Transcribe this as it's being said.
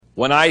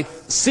When I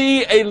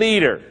see a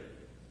leader,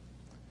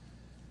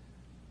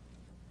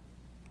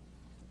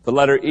 the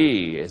letter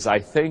E is I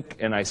think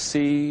and I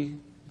see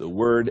the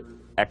word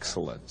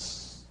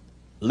excellence.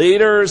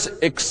 Leaders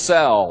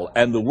excel,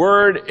 and the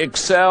word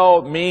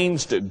excel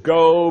means to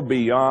go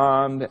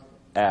beyond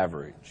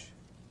average.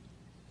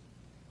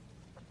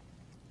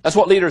 That's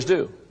what leaders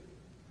do.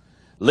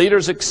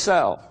 Leaders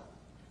excel.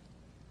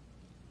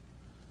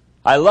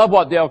 I love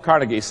what Dale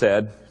Carnegie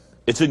said.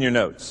 It's in your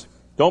notes.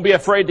 Don't be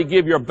afraid to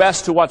give your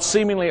best to what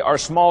seemingly are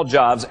small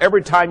jobs.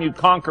 Every time you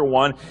conquer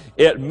one,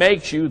 it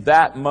makes you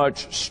that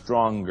much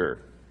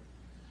stronger.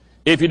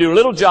 If you do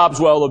little jobs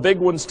well, the big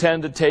ones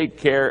tend to take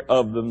care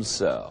of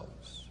themselves.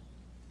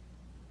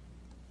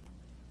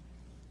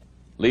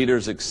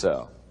 Leaders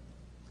excel.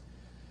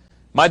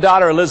 My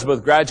daughter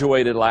Elizabeth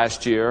graduated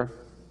last year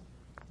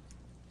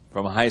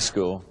from high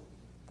school.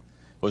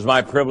 It was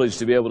my privilege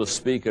to be able to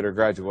speak at her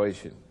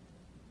graduation.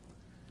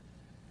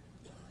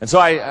 And so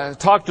I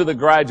talked to the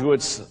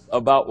graduates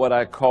about what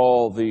I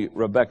call the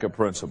Rebecca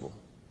principle.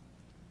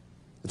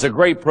 It's a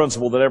great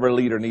principle that every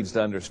leader needs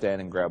to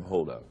understand and grab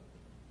hold of.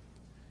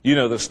 You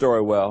know the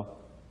story well.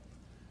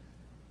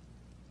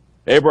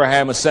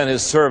 Abraham has sent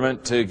his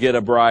servant to get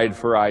a bride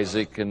for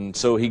Isaac, and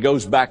so he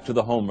goes back to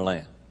the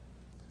homeland.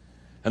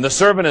 And the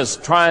servant is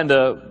trying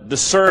to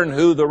discern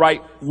who the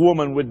right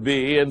woman would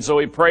be, and so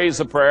he prays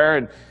a prayer,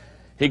 and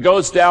he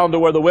goes down to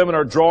where the women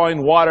are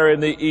drawing water in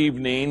the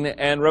evening,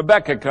 and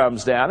Rebecca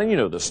comes down, and you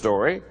know the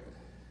story.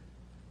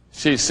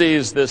 She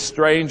sees this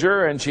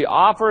stranger, and she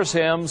offers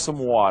him some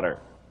water.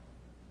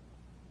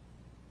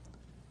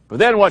 But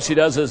then what she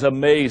does is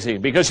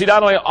amazing, because she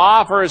not only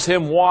offers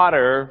him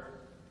water,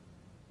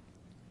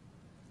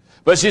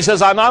 but she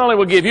says, I not only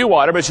will give you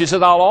water, but she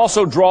says, I'll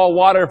also draw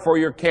water for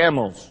your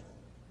camels.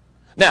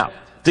 Now,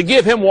 to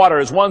give him water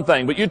is one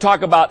thing, but you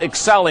talk about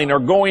excelling or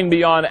going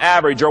beyond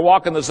average or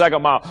walking the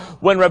second mile.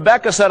 When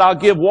Rebecca said, I'll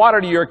give water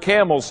to your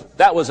camels,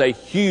 that was a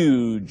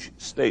huge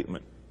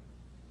statement.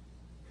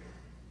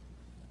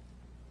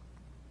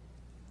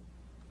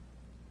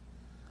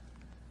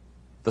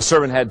 The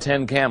servant had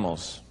 10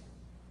 camels.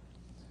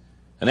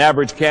 An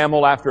average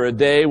camel after a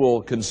day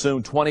will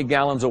consume 20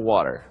 gallons of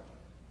water.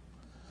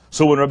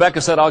 So when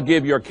Rebecca said, I'll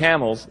give your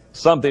camels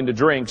something to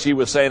drink, she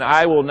was saying,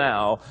 I will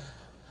now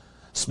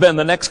spend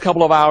the next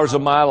couple of hours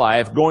of my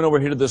life going over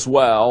here to this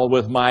well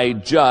with my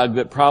jug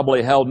that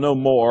probably held no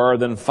more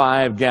than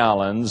 5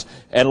 gallons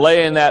and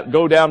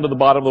go down to the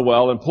bottom of the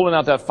well and pulling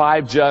out that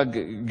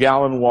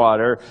 5-gallon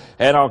water,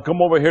 and I'll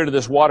come over here to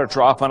this water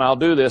trough and I'll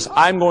do this.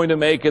 I'm going to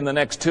make in the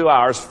next 2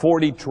 hours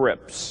 40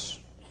 trips.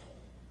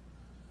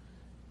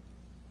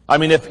 I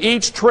mean, if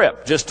each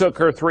trip just took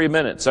her 3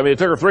 minutes, it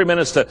took her 3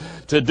 minutes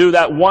to do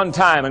that one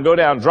time and go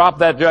down, drop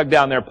that jug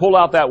down there, pull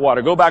out that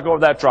water, go back over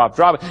that trough,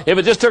 drop it. If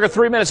it just took her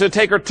 3 minutes, it would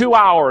take her 2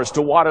 hours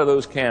to water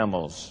those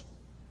camels.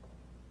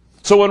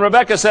 So when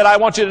Rebecca said, I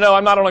want you to know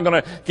I'm not only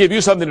going to give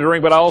you something to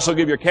drink, but I also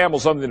give your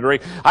camels something to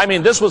drink.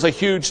 This was a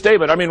huge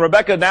statement.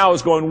 Rebecca now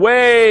is going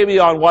way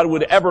beyond what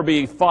would ever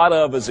be thought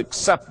of as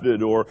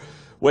accepted or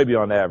way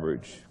beyond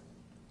average.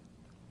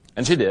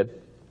 And she did.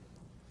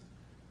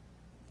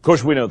 Of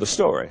course, we know the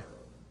story.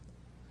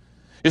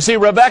 You see,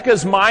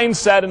 Rebecca's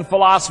mindset and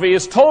philosophy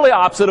is totally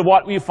opposite of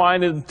what we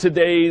find in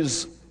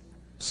today's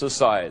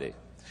society.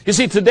 You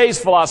see, today's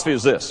philosophy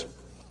is this: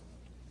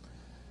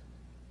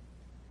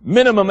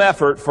 minimum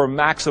effort for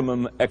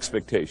maximum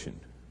expectation.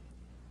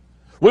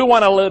 We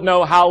want to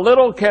know how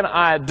little can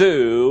I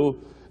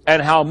do and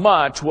how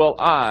much will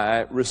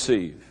I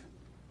receive.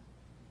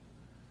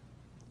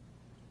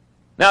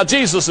 Now,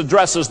 Jesus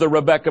addresses the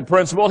Rebecca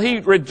principle. He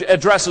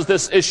addresses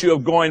this issue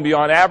of going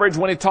beyond average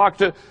when he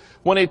talked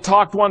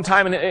one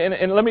time,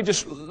 and let me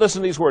just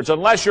listen to these words.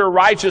 Unless your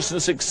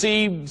righteousness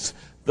exceeds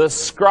the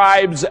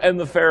scribes and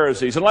the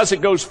Pharisees, unless it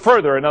goes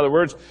further, in other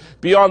words,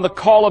 beyond the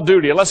call of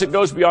duty, unless it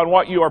goes beyond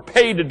what you are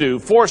paid to do,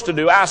 forced to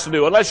do, asked to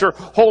do, unless your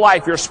whole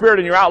life, your spirit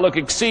and your outlook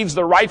exceeds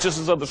the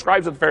righteousness of the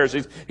scribes and the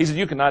Pharisees, he said,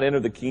 you cannot enter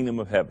the kingdom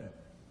of heaven.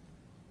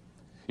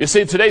 You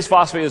see, today's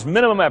philosophy is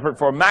minimum effort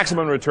for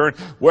maximum return,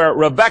 where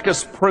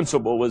Rebecca's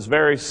principle was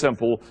very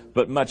simple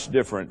but much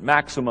different.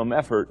 Maximum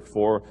effort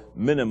for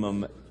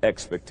minimum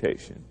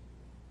expectation.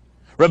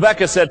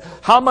 Rebecca said,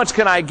 how much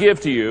can I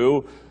give to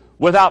you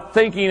without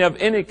thinking of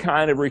any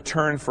kind of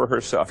return for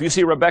herself? You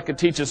see, Rebecca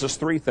teaches us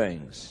 3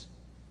 things.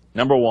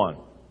 Number 1,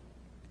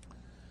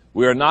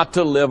 we are not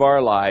to live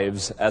our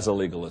lives as a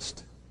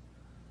legalist.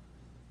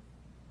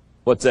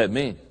 What's that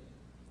mean?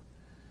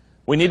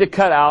 We need to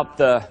cut out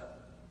the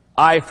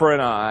eye for an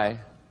eye.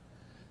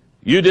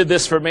 You did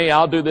this for me,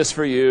 I'll do this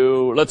for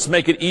you. Let's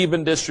make it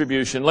even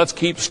distribution. Let's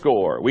keep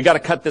score. We got to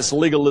cut this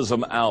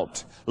legalism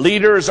out.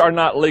 Leaders are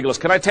not legalists.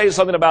 Can I tell you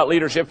something about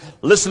leadership?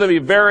 Listen to me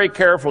very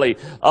carefully.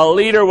 A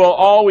leader will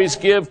always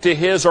give to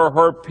his or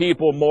her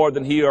people more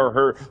than he or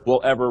her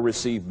will ever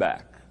receive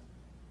back.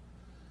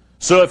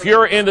 So if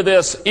you're into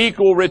this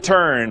equal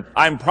return,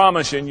 I'm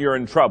promising you're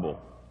in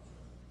trouble.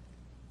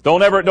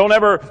 Don't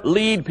ever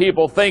lead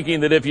people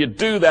thinking that if you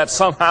do that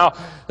somehow,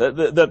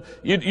 that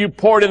you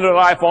poured into their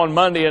life on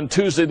Monday and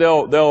Tuesday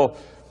they'll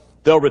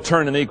they'll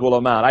return an equal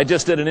amount. I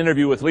just did an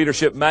interview with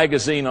Leadership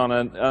Magazine on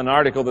an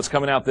article that's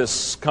coming out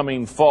this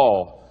coming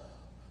fall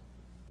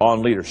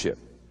on leadership.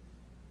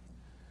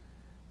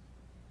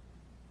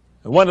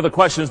 And one of the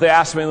questions they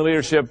asked me in the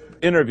leadership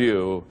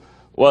interview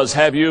was,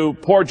 have you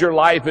poured your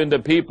life into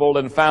people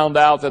and found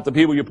out that the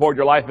people you poured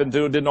your life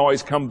into didn't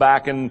always come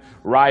back and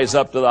rise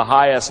up to the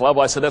highest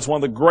level? I said, that's one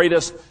of the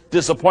greatest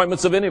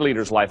disappointments of any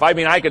leader's life. I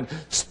mean, I could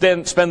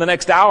spend the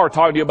next hour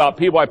talking to you about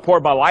people I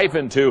poured my life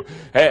into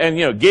and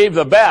you know, gave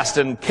the best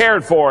and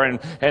cared for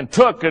and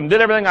took and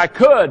did everything I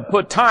could,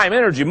 put time,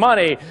 energy,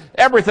 money,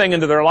 everything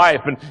into their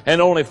life,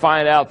 and only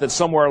find out that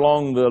somewhere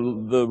along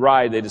the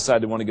ride they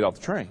decided they want to get off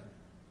the train.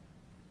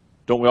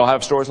 Don't we all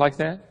have stories like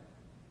that?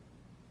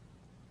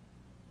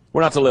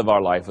 We're not to live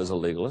our life as a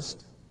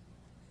legalist.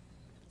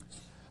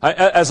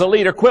 As a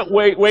leader, quit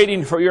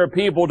waiting for your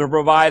people to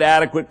provide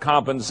adequate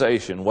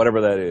compensation, whatever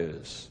that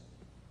is.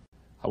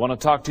 I want to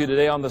talk to you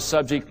today on the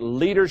subject,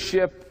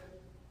 leadership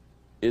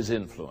is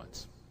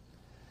influence.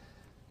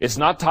 It's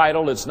not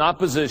title, it's not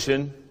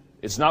position,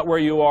 it's not where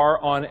you are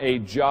on a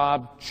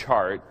job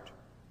chart.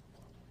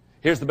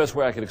 Here's the best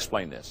way I could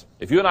explain this.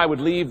 If you and I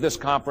would leave this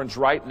conference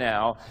right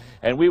now,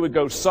 and we would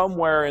go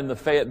somewhere in the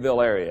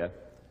Fayetteville area,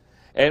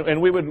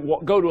 and we would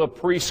go to a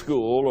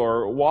preschool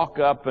or walk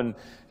up and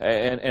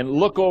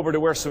look over to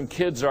where some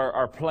kids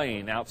are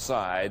playing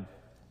outside,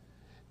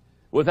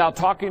 without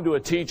talking to a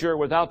teacher,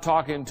 without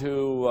talking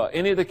to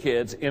any of the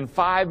kids, in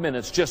 5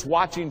 minutes, just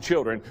watching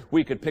children,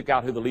 we could pick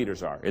out who the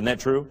leaders are. Isn't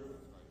that true?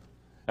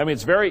 I mean,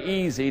 it's very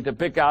easy to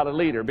pick out a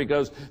leader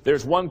because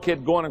there's one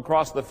kid going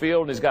across the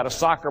field and he's got a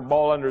soccer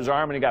ball under his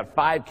arm and he got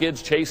 5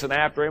 kids chasing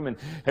after him, and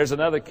there's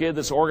another kid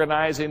that's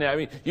organizing. I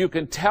mean, you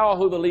can tell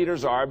who the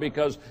leaders are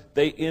because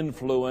they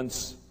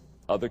influence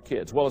other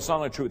kids. Well, it's not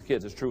only true with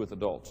kids, it's true with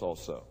adults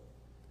also.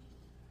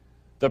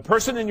 The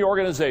person in your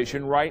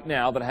organization right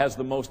now that has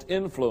the most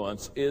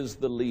influence is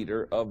the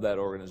leader of that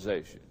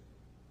organization.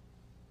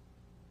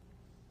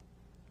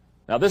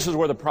 Now, this is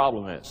where the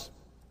problem is.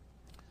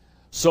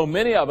 So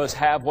many of us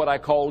have what I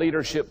call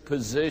leadership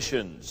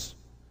positions.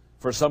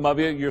 For some of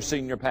you, you're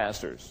senior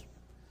pastors.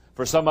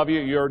 For some of you,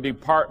 you're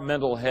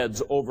departmental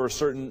heads over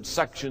certain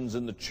sections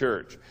in the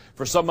church.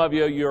 For some of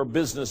you, you're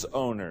business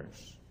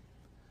owners.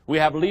 We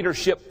have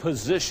leadership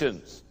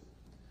positions.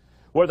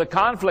 Where the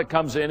conflict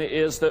comes in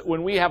is that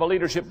when we have a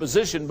leadership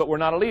position but we're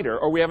not a leader,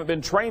 or we haven't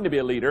been trained to be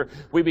a leader,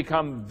 we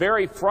become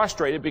very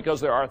frustrated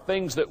because there are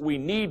things that we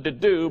need to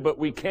do but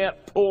we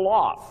can't pull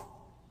off.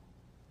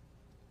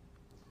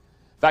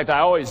 In fact, I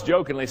always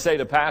jokingly say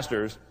to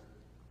pastors,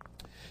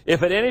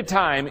 if at any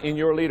time in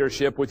your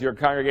leadership with your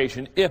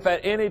congregation, if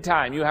at any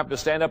time you have to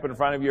stand up in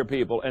front of your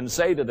people and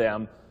say to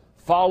them,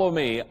 follow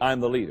me, I'm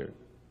the leader,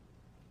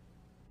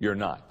 you're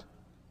not.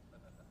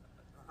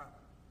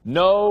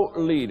 No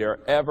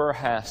leader ever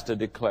has to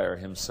declare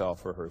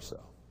himself or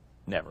herself.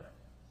 Never.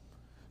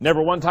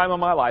 Never one time in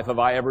my life have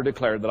I ever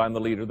declared that I'm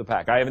the leader of the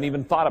pack. I haven't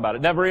even thought about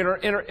it. Never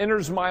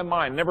enters my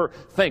mind. Never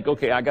think,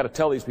 okay, I got to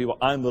tell these people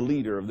I'm the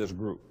leader of this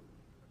group.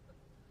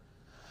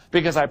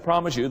 Because I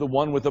promise you, the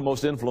one with the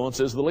most influence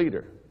is the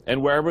leader.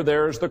 And wherever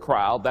there's the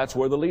crowd, that's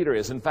where the leader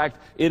is. In fact,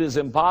 it is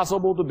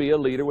impossible to be a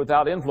leader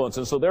without influence.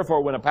 And so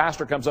therefore, when a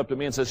pastor comes up to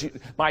me and says,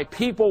 my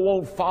people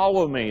won't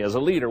follow me as a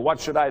leader, what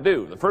should I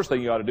do? The first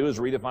thing you ought to do is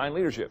redefine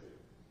leadership.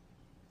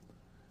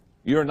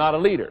 You're not a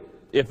leader.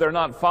 If they're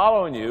not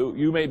following you,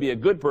 you may be a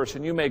good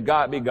person, you may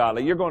be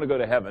godly, you're going to go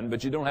to heaven,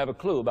 but you don't have a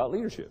clue about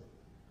leadership.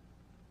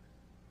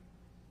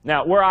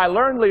 Now, where I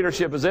learned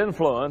leadership as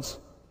influence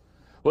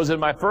was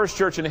in my first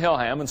church in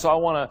Hillham, and so I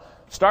want to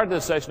start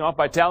this session off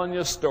by telling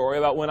you a story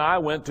about when I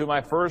went to my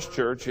first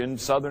church in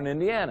southern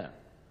Indiana.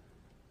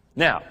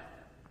 Now,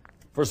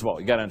 first of all,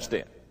 you got to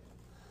understand,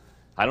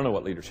 I don't know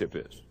what leadership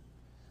is.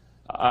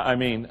 I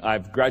mean,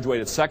 I've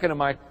graduated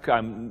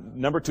I'm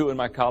number 2 in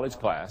my college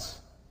class.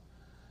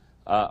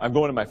 I'm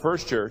going to my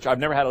first church. I've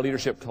never had a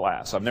leadership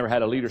class. I've never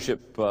had a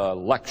leadership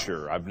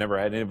lecture. I've never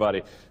had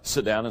anybody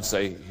sit down and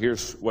say,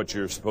 here's what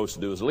you're supposed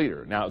to do as a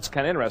leader. Now, it's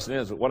kind of interesting,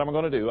 is what am I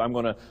going to do? I'm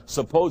going to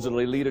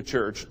supposedly lead a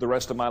church the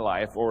rest of my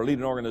life, or lead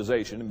an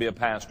organization and be a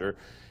pastor.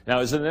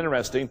 Now, isn't it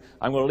interesting?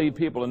 I'm going to lead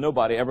people, and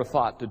nobody ever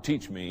thought to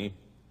teach me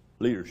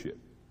leadership.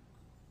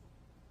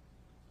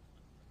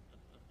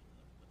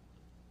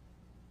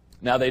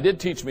 Now, they did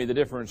teach me the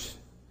difference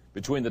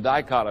between the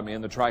dichotomy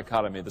and the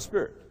trichotomy of the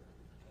Spirit.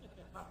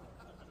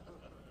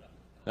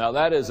 Now,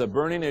 that is a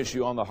burning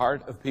issue on the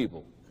heart of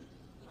people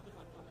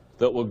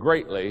that will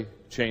greatly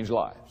change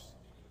lives.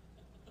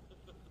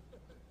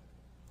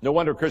 No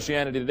wonder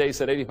Christianity Today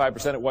said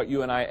 85% of what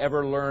you and I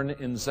ever learn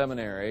in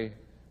seminary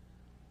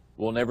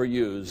we'll never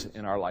use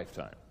in our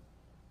lifetime.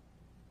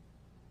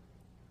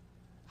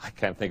 I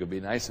kind of think it would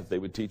be nice if they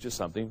would teach us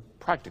something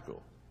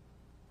practical,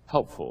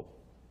 helpful,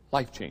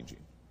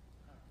 life-changing.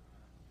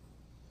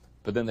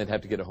 But then they'd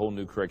have to get a whole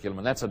new curriculum,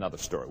 and that's another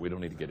story. We don't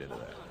need to get into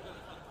that.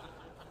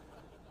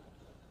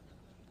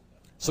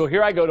 So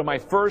here I go to my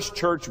first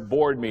church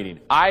board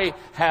meeting. I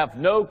have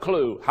no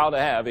clue how to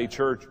have a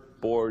church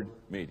board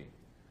meeting.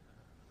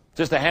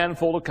 Just a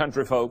handful of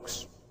country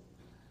folks.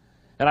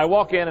 And I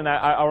walk in, and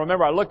I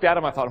remember I looked at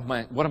him. I thought, oh,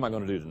 man, what am I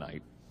going to do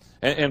tonight?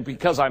 And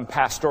because I'm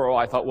pastoral,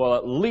 I thought, well,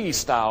 at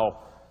least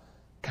I'll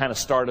kind of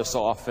start us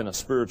off in a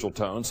spiritual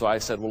tone. So I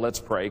said, well,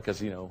 let's pray,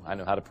 because, I know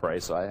how to pray.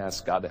 So I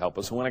asked God to help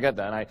us. And when I got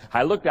done,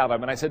 I looked at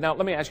him, and I said, now,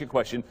 let me ask you a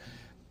question.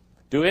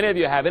 Do any of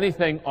you have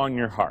anything on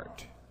your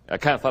heart? I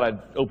kind of thought I'd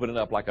open it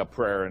up like a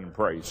prayer and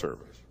praise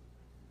service.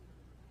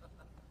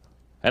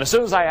 And as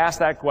soon as I asked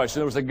that question,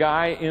 there was a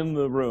guy in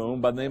the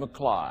room by the name of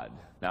Claude.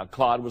 Now,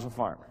 Claude was a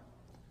farmer.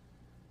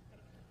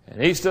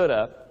 And he stood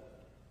up,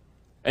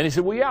 and he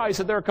said, well, yeah, he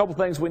said, there are a couple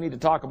things we need to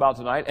talk about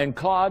tonight. And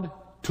Claude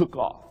took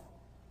off.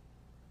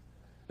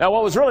 Now,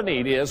 what was really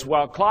neat is,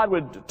 while Claude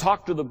would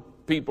talk to the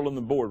people in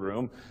the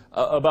boardroom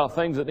about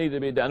things that needed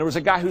to be done, there was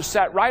a guy who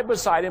sat right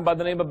beside him by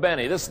the name of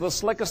Benny. This is the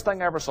slickest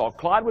thing I ever saw.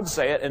 Claude would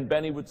say it, and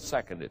Benny would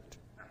second it.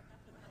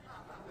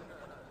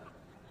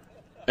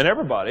 And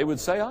everybody would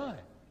say aye.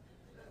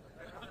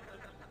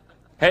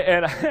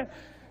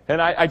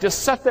 And I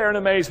just sat there in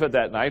amazement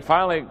that night.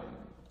 Finally,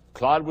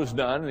 Claude was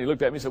done, and he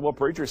looked at me and said, well,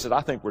 preacher, he said, I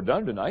think we're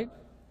done tonight.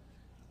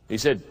 He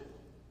said,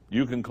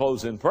 you can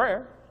close in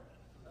prayer.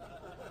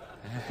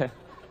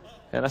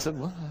 And I said,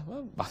 well,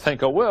 I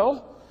think I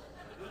will.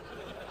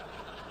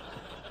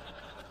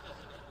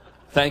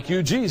 Thank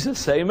you,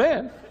 Jesus.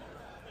 Amen.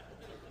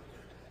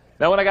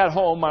 Now, when I got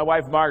home, my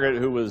wife, Margaret,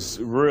 who was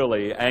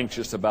really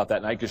anxious about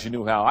that night, because she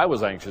knew how I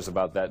was anxious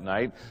about that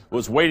night,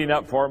 was waiting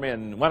up for me.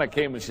 And when I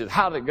came, and she said,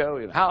 how did it go?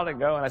 And how did it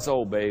go? And I said,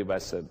 oh, babe, I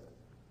said,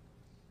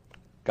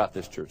 got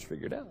this church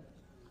figured out.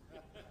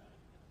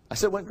 I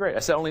said, it went great. I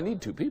said, I only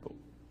need 2 people.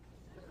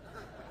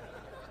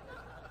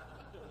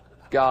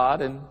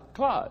 God and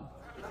Claude.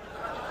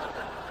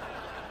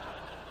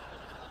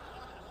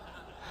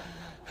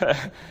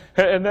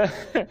 and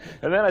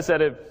then I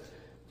said,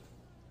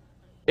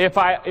 if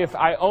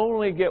I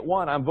only get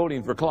one, I'm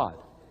voting for Claude.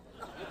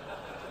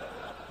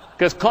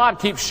 Because Claude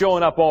keeps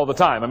showing up all the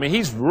time. I mean,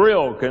 he's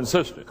real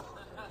consistent.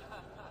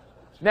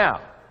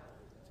 Now,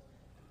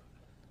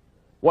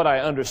 what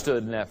I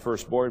understood in that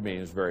first board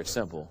meeting was very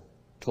simple.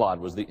 Claude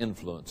was the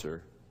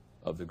influencer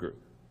of the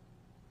group.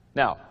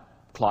 Now,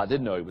 Claude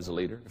didn't know he was a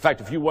leader. In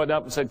fact, if you went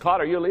up and said, Claude,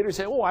 are you a leader? He'd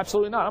say, oh,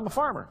 absolutely not. I'm a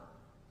farmer.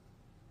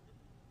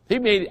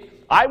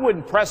 I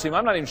wouldn't press him.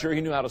 I'm not even sure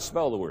he knew how to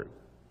spell the word.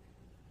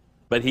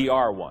 But he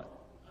are one.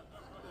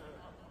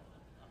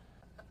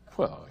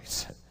 Well, he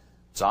said,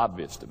 it's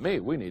obvious to me.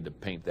 We need to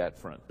paint that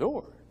front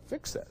door.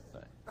 Fix that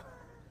thing.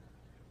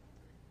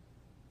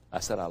 I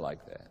said, I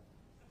like that.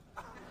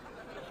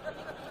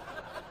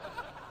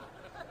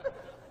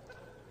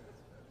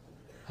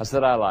 I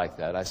said, I like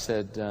that. I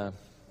said,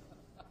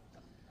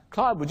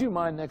 Claude, would you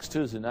mind next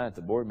Tuesday night at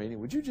the board meeting?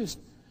 Would you just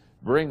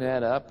bring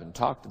that up and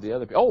talk to the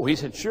other people? Oh, he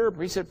said, sure.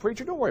 He said,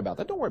 preacher, don't worry about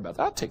that. Don't worry about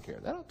that. I'll take care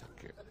of that. I'll take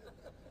care of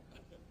that.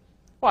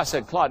 Well, I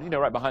said, Claude,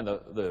 right behind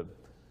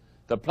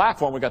the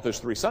platform, we got those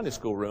 3 Sunday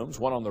school rooms.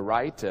 One on the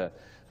right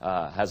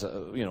has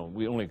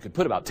we only could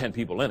put about 10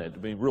 people in it. I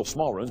mean, real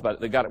small rooms, but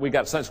we got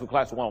a Sunday school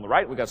class, one on the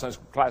right. We got a Sunday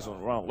school class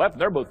on the left,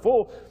 and they're both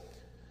full.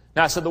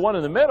 Now, I said, the one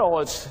in the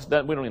middle, it's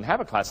that we don't even have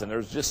a class in there.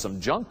 There's just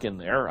some junk in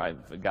there.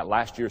 I've got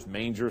last year's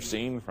manger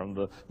scene from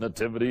the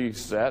nativity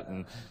set,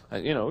 and,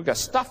 we got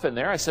stuff in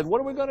there. I said,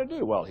 what are we going to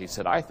do? Well, he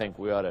said, I think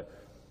we ought to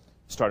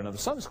start another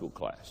Sunday school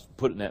class,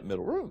 put it in that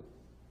middle room.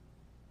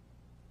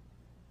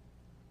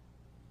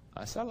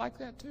 I said, I like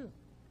that too.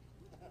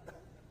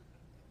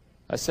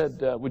 I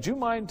said, would you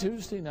mind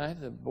Tuesday night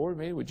at the board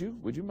meeting?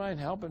 Would you mind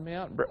helping me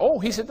out? Oh,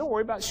 he said, don't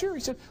worry about it. Sure. He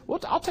said, well,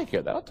 I'll take care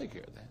of that. I'll take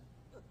care of that.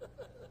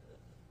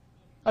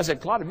 I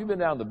said, Claude, have you been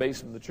down in the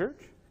basement of the church?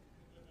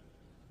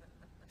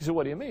 He said,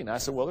 what do you mean? I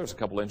said, well, there's a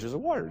couple inches of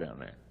water down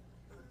there.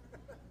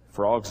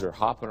 Frogs are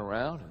hopping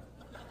around.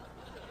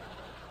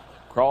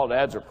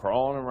 Crawdads are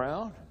crawling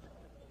around.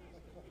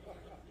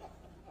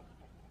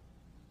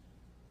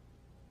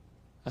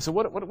 I said,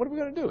 what are we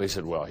going to do? He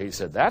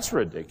said, that's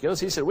ridiculous.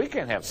 He said, we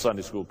can't have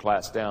Sunday school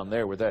class down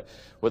there with it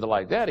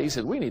like that. He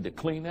said, we need to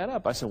clean that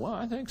up. I said, well,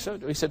 I think so.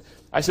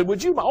 I said,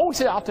 would you? Oh, he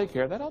said, I'll take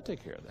care of that. I'll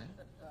take care of that.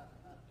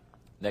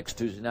 Next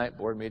Tuesday night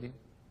board meeting,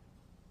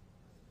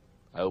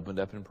 I opened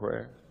up in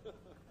prayer.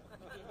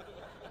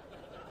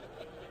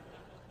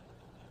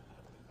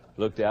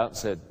 Looked out and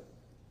said,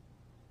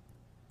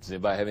 does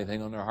anybody have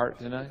anything on their heart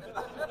tonight?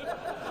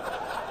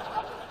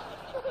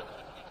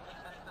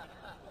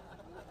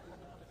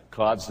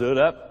 Claude stood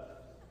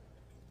up,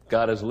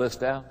 got his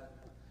list out,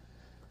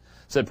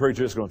 said,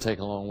 preacher, it's going to take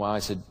a long while. I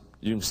said,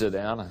 you can sit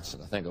down. I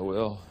said, I think I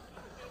will.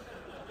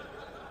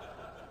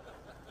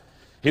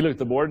 He looked at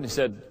the board and he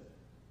said,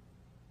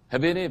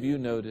 have any of you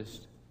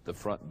noticed the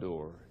front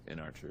door in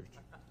our church?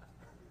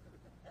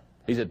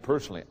 He said,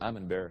 personally, I'm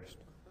embarrassed.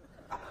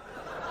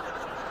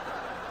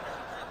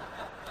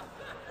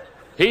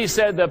 He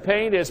said, the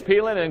paint is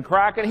peeling and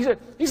cracking. He said,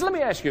 let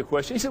me ask you a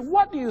question. He said,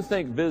 what do you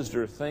think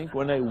visitors think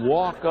when they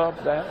walk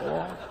up that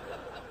wall?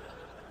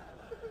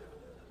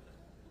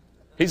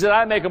 He said,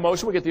 I make a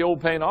motion. We get the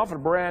old paint off and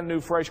a brand new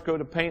fresh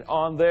coat of paint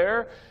on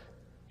there.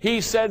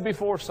 He said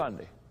before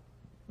Sunday.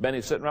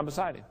 Benny's sitting right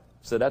beside him.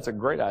 Said, that's a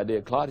great idea,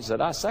 Claude. He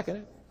said, I second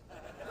it.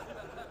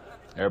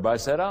 Everybody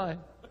said aye.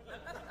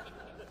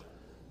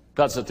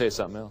 God said, I'll tell you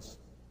something else.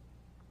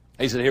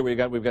 He said, here we've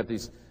got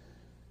these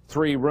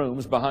 3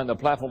 rooms behind the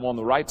platform. On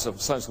the right's a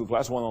Sunday school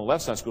class, one on the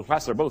left Sunday school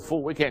class. They're both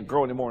full. We can't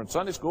grow anymore in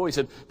Sunday school. He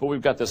said, but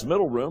we've got this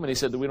middle room. And he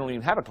said that we don't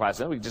even have a class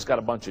in it. We just got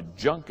a bunch of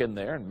junk in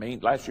there.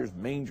 And last year's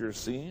manger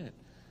scene.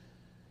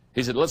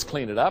 He said, let's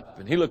clean it up.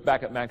 And he looked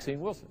back at Maxine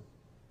Wilson.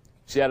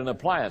 She had an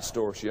appliance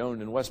store she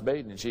owned in West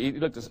Baden. And he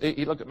looked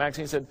at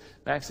Maxine and said,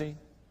 Maxine,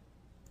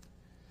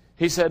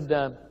 he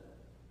said,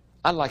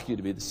 I'd like you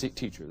to be the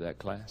teacher of that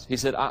class. He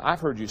said, I've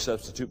heard you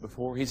substitute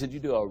before. He said, you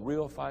do a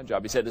real fine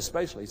job. He said,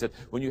 especially, he said,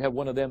 when you have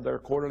one of them there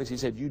quarterlies, he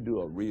said, you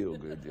do a real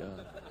good job.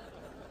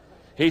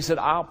 He said,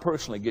 I'll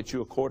personally get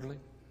you a quarterly.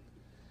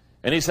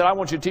 And he said, I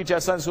want you to teach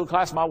that Sunday school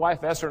class. My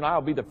wife, Esther, and I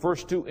will be the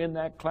first 2 in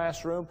that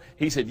classroom.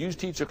 He said, you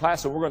teach the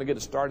class, and we're going to get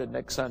it started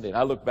next Sunday. And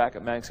I looked back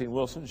at Maxine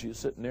Wilson. She was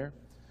sitting there,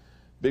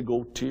 big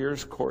old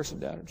tears coursing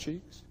down her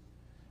cheeks.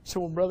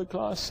 So when Brother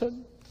Claus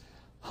said,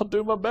 I'll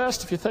do my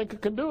best. If you think I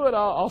can do it,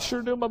 I'll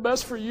sure do my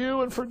best for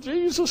you and for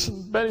Jesus.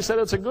 And Benny said,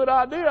 it's a good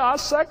idea. I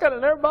second.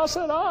 And everybody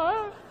said, all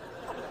right.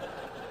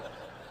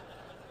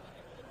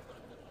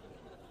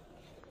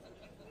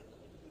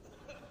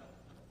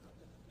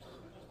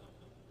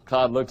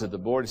 Claude looked at the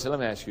board. He said,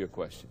 let me ask you a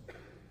question.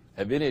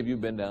 Have any of you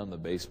been down in the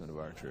basement of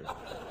our church?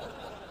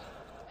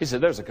 He said,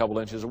 there's a couple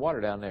inches of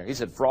water down there. He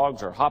said,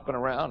 frogs are hopping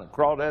around and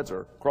crawdads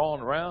are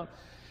crawling around.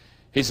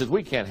 He says,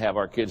 we can't have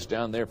our kids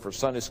down there for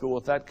Sunday school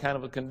with that kind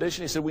of a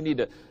condition. He said, we need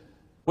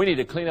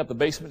to clean up the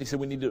basement. He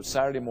said, we need to do it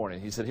Saturday morning.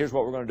 He said, here's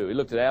what we're going to do. He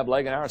looked at Ab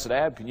Legenauer and said,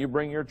 Ab, can you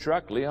bring your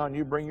truck? Leon,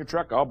 you bring your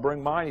truck. I'll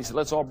bring mine. He said,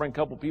 let's all bring a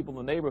couple people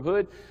in the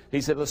neighborhood.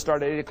 He said, let's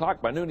start at 8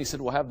 o'clock. By noon, he said,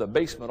 we'll have the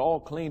basement all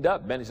cleaned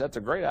up. Benny said, that's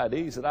a great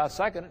idea. He said, I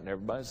second it. And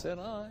everybody said,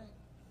 all right.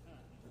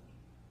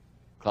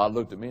 Claude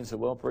looked at me and said,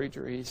 well,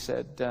 preacher, he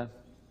said,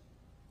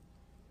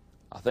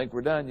 I think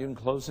we're done. You can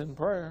close in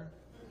prayer.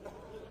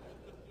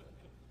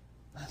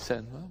 I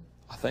said, well,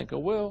 I think I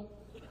will.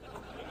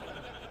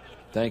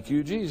 Thank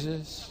you,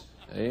 Jesus.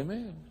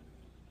 Amen.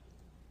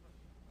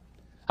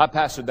 I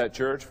pastored that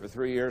church for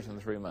 3 years and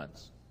 3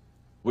 months.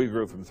 We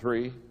grew from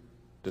 3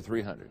 to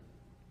 300.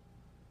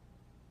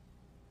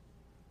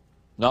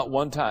 Not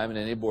one time in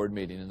any board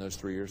meeting in those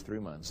 3 years, 3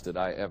 months did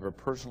I ever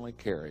personally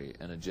carry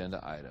an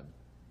agenda item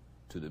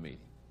to the meeting.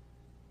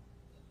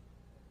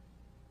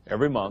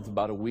 Every month,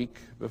 about a week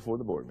before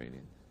the board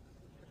meeting,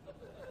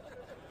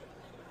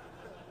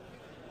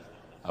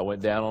 I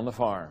went down on the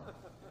farm.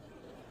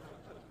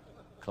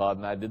 Claude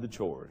and I did the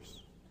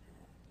chores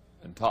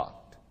and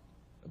talked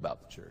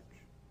about the church.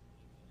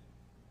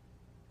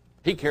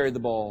 He carried the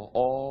ball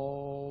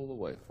all the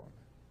way for me.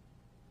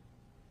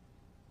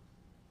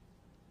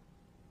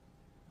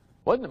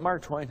 Wasn't it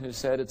Mark Twain who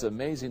said, it's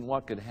amazing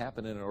what could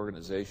happen in an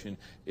organization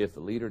if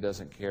the leader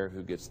doesn't care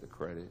who gets the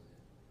credit?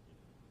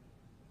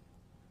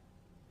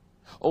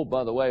 Oh,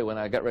 by the way, when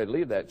I got ready to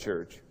leave that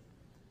church,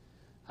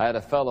 I had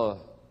a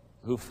fellow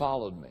who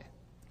followed me.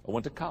 I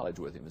went to college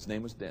with him. His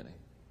name was Denny.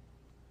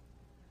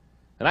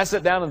 And I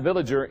sat down in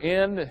Villager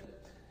Inn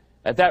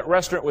at that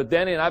restaurant with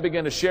Denny, and I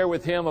began to share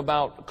with him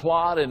about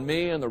Claude and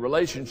me and the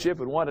relationship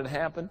and what had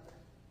happened.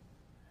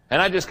 And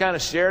I just kind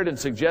of shared and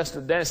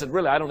suggested. Denny said,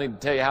 really, I don't need to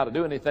tell you how to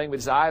do anything, but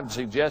he said, I would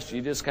suggest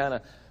you just kind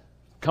of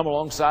come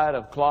alongside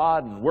of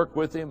Claude and work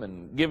with him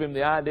and give him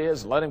the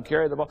ideas and let him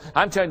carry the ball.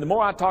 I'm telling you, the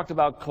more I talked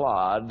about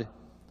Claude,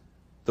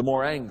 the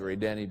more angry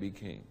Denny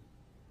became.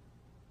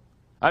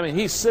 I mean,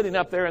 he's sitting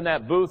up there in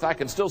that booth. I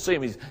can still see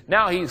him.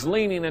 Now he's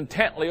leaning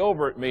intently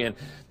over at me.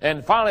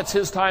 And finally it's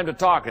his time to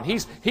talk. And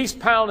he's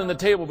pounding the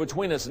table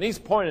between us. And he's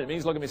pointing at me.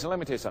 He's looking at me and said, let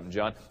me tell you something,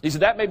 John. He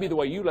said, that may be the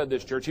way you led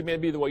this church. He may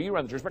be the way you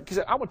run the church. But he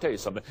said, I want to tell you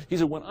something. He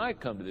said, when I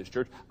come to this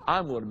church,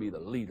 I'm going to be the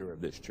leader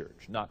of this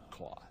church, not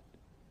Claude.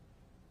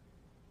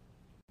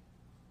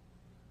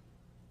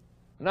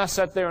 And I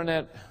sat there in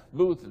that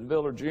booth in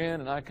Village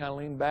Inn, and I kind of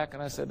leaned back,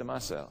 and I said to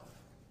myself,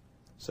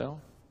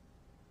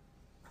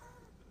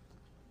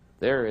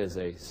 there is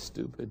a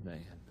stupid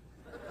man.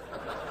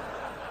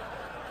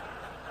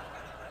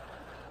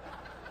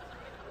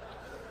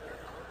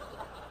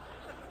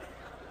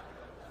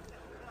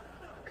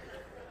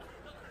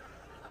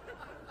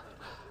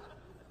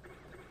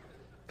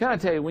 Can I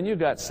tell you, when you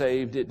got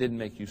saved, it didn't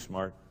make you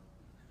smart.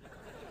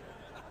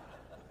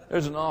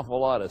 There's an awful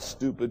lot of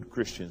stupid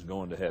Christians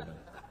going to heaven.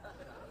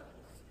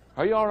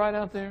 Are you all right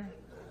out there?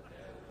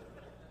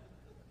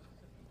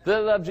 Do they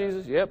love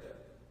Jesus? Yep.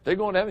 They're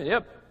going to heaven?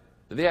 Yep.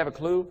 Do they have a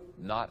clue?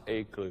 Not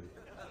a clue.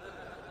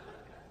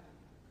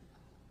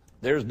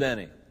 There's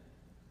Denny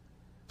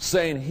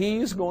saying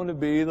he's going to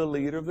be the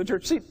leader of the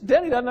church. See,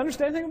 Denny doesn't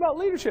understand anything about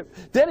leadership.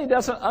 Denny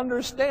doesn't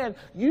understand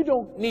you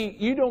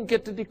don't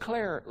get to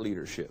declare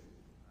leadership.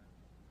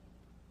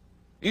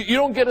 You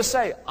don't get to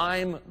say,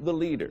 I'm the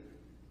leader.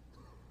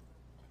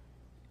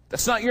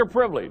 That's not your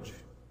privilege.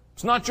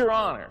 It's not your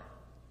honor.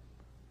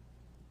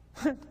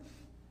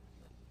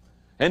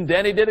 And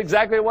Denny did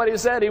exactly what he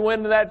said. He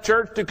went into that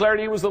church, declared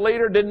he was the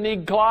leader, didn't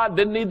need Claude,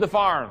 didn't need the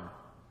farm.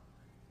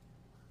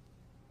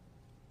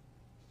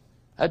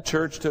 That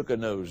church took a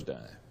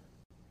nosedive.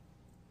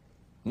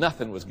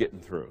 Nothing was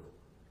getting through.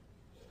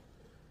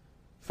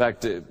 In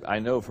fact, I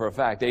know for a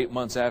fact, 8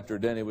 months after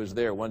Denny was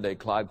there, one day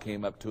Claude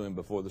came up to him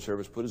before the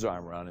service, put his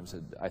arm around him and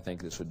said, I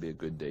think this would be a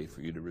good day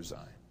for you to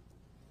resign.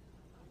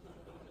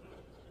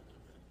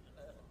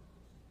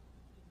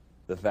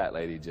 The fat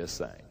lady just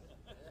sang.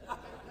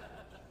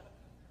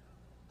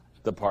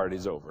 The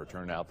party's over.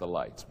 Turn out the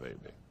lights, baby.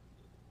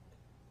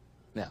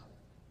 Now,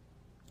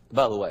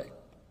 by the way,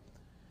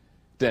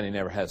 Denny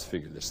never has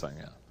figured this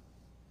thing out.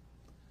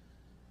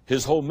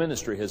 His whole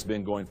ministry has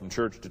been going from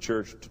church to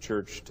church to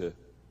church to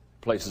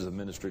places of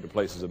ministry to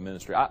places of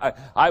ministry.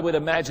 I would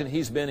imagine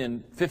he's been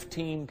in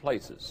 15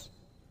 places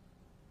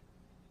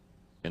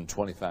in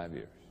 25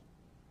 years.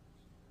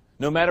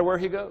 No matter where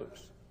he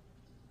goes,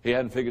 he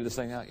hadn't figured this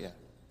thing out yet.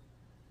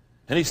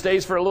 And he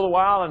stays for a little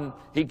while, and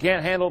he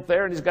can't handle it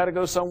there, and he's got to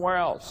go somewhere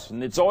else.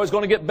 And it's always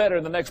going to get better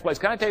in the next place.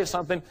 Can I tell you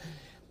something?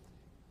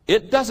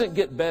 It doesn't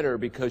get better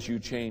because you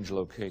change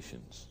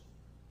locations.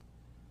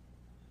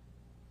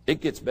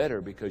 It gets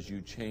better because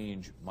you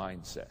change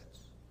mindsets.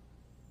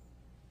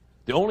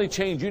 The only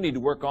change you need to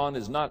work on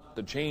is not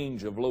the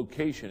change of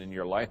location in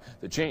your life.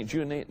 The change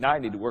you and I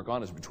need to work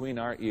on is between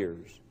our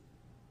ears.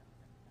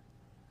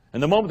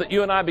 And the moment that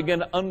you and I begin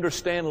to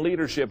understand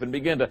leadership and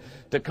begin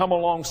to come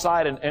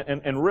alongside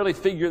and really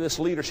figure this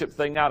leadership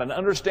thing out and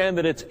understand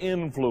that it's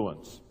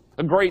influence.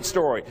 A great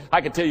story.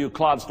 I could tell you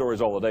Claude stories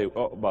all the day,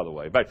 by the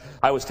way. In fact,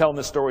 I was telling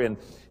this story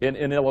in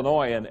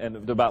Illinois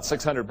and about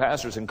 600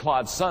 pastors, and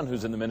Claude's son,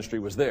 who's in the ministry,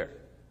 was there.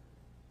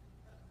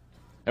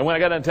 And when I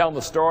got done telling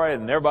the story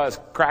and everybody's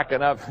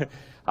cracking up,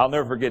 I'll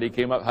never forget, he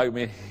came up, hugged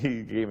me,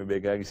 he gave me a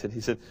big hug.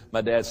 He said,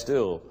 my dad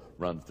still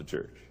runs the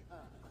church.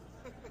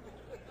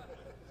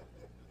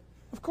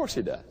 Of course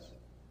he does.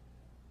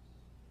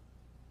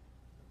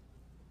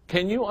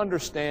 Can you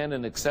understand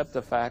and accept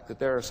the fact that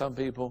there are some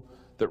people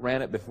that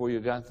ran it before you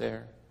got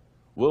there,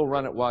 will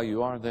run it while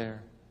you are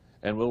there,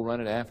 and will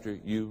run it after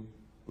you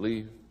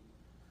leave,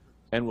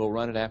 and will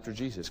run it after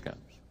Jesus comes?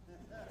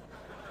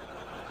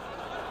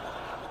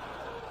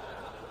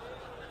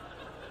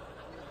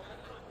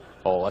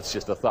 Oh, that's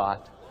just a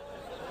thought.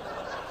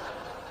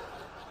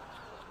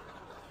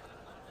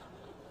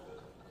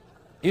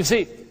 You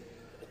see,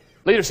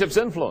 leadership's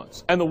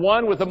influence. And the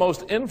one with the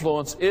most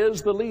influence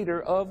is the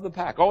leader of the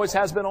pack. Always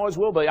has been, always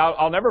will be.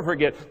 I'll never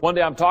forget, one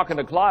day I'm talking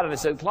to Claude, and I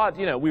said, Claude,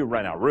 you know, we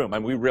ran out of room. I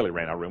mean, we really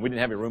ran out of room. We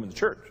didn't have any room in the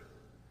church.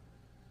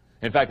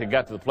 In fact, it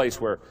got to the place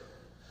where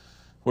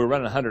we were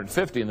running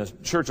 150, and the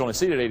church only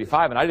seated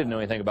 85, and I didn't know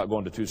anything about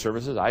going to 2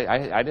 services.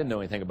 I didn't know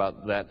anything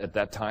about that at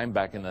that time,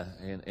 back in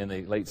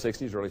the late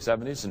 60s, early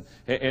 70s.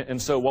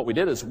 And so what we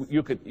did is,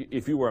 you could,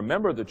 if you were a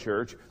member of the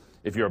church,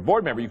 if you're a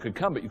board member, you could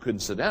come, but you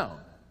couldn't sit down.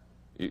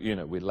 You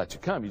know, we'd let you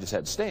come. You just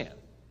had to stand.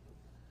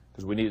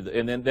 Because we needed,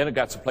 and then it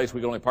got to a place we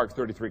could only park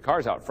 33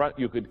 cars out front.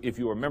 You could, if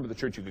you were a member of the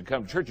church, you could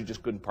come to church. You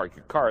just couldn't park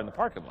your car in the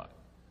parking lot.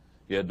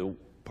 You had to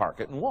park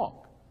it and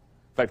walk.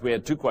 In fact, we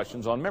had 2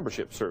 questions on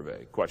membership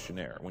survey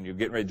questionnaire. When you're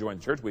getting ready to join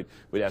the church,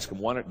 we'd ask them,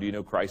 1, do you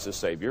know Christ as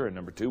Savior? And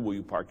number 2, will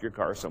you park your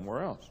car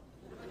somewhere else?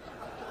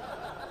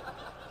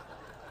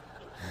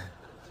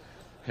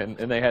 and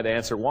they had to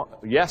answer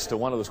yes to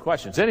one of those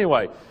questions.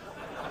 Anyway.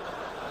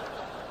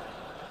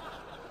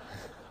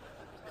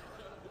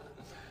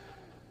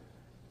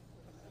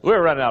 We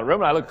were running out of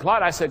room, and I looked at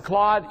Claude. I said,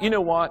 Claude, you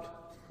know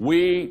what?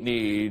 We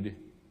need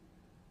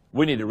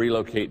to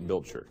relocate and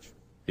build church.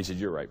 He said,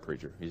 you're right,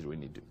 preacher. He said, we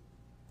need to.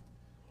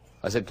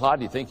 I said, Claude,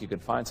 do you think you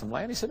could find some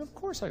land? He said, of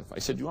course I can. I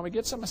said, do you want me to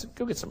get some? I said,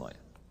 go get some land.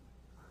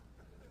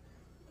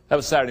 That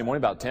was Saturday morning,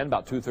 about 10,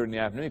 about 2:30 in the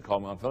afternoon. He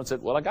called me on the phone and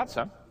said, well, I got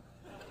some.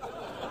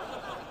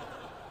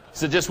 He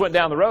said, just went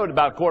down the road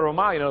about a quarter of a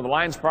mile. You know, the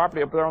Lions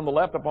property up there on the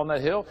left, up on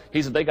that hill.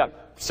 He said, they got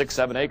 6,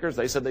 7 acres.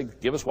 They said they'd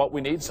give us what we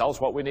need, sell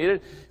us what we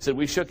needed. He said,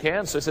 we shook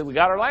hands. So he said, we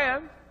got our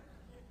land.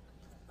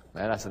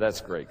 Man, I said,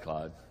 that's great,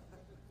 Claude.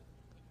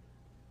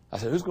 I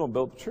said, who's going to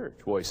build the church?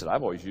 Well, he said,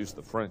 I've always used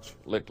the French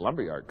Lick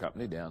Lumberyard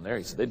Company down there.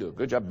 He said, they do a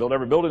good job. Build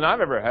every building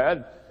I've ever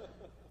had.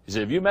 He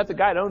said, have you met the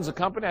guy that owns the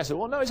company? I said,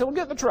 well, no. He said, well,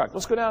 get in the truck.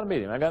 Let's go down and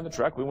meet him. I got in the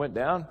truck. We went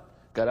down,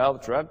 got out of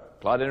the truck.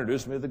 Claude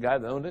introduced me to the guy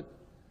that owned it.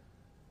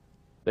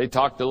 They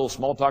talked a little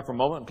small talk for a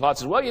moment, and Claude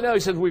said, well, you know,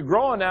 he said, we're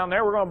growing down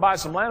there. We're going to buy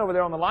some land over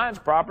there on the Lions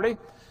property.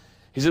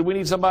 He said, we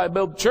need somebody to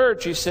build the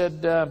church. He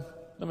said,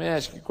 let me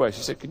ask you a question.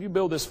 He said, can you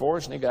build this for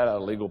us? And he got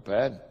out a legal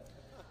pad.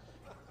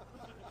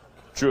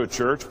 Drew a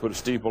church, put a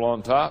steeple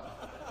on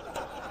top.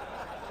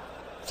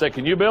 Said,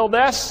 can you build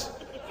this?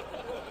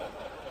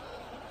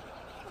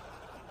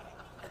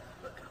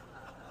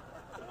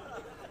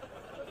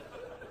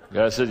 The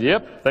guy said,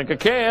 yep, think I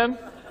can.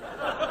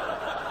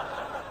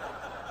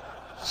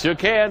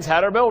 Shook hands,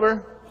 had our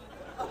builder.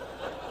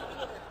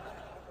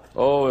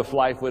 Oh, if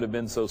life would have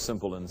been so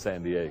simple in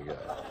San Diego.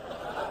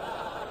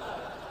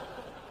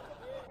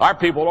 Our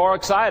people are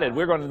excited.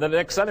 The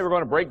next Sunday we're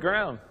going to break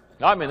ground.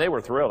 I mean, they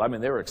were thrilled. I mean,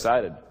 they were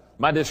excited.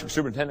 My district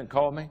superintendent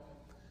called me.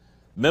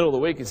 Middle of the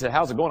week, he said,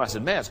 how's it going? I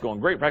said, man, it's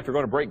going great. In fact, we're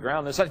going to break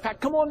ground. They said, in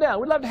fact, come on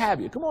down. We'd love to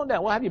have you. Come on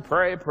down. We'll have you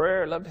pray a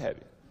prayer. I'd love to have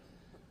you.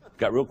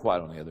 Got real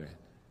quiet on the other end.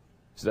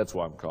 He said, that's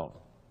why I'm calling.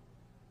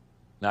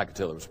 Now I could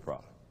tell there was a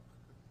problem.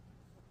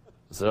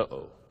 I said,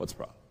 uh-oh, what's the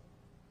problem?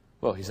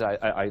 Well, he said,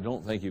 I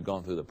don't think you've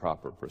gone through the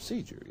proper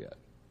procedure yet.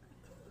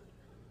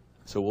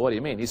 So what do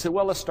you mean? He said,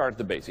 well, let's start at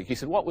the basic. He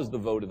said, what was the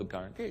vote of the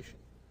congregation?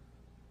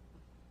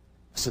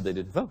 I said, they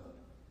didn't vote.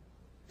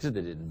 He said,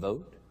 they didn't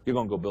vote. You're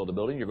going to go build a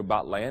building. You're going to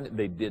buy land.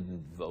 They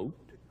didn't vote.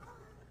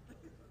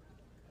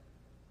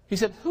 He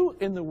said, who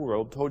in the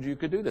world told you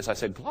could do this? I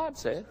said, God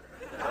said.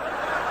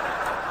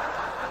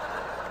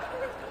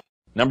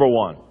 Number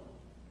one,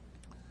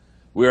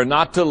 we are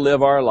not to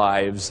live our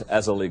lives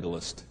as a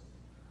legalist.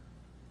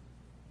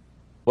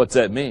 What's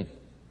that mean?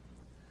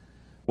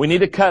 We need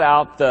to cut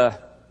out the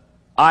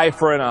eye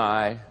for an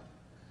eye.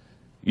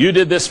 You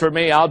did this for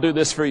me, I'll do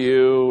this for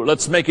you.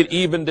 Let's make it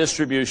even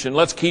distribution.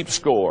 Let's keep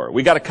score.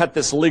 We got to cut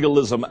this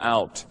legalism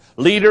out.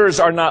 Leaders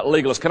are not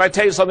legalists. Can I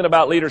tell you something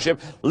about leadership?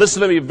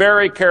 Listen to me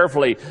very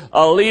carefully.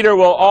 A leader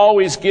will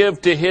always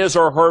give to his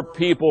or her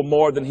people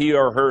more than he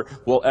or her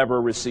will ever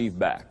receive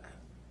back.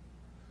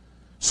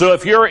 So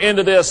if you're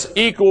into this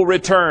equal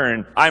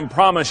return, I'm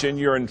promising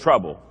you're in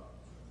trouble.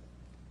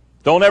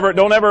 Don't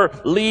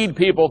ever lead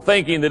people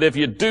thinking that if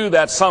you do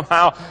that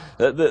somehow,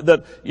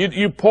 that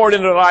you poured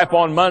into their life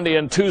on Monday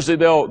and Tuesday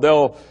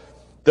they'll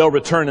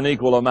return an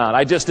equal amount.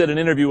 I just did an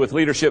interview with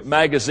Leadership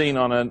Magazine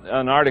on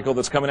an article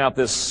that's coming out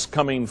this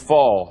coming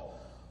fall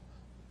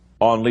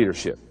on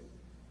leadership.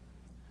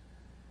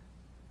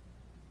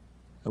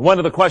 And one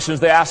of the questions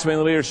they asked me in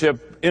the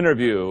leadership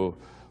interview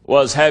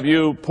was, have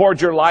you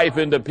poured your life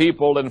into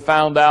people and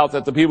found out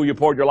that the people you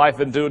poured your life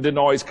into didn't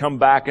always come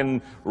back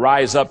and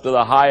rise up to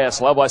the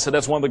highest level? I said,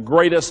 that's one of the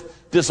greatest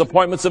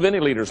disappointments of any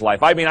leader's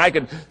life. I mean, I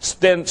could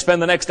spend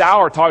the next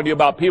hour talking to you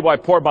about people I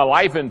poured my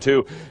life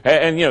into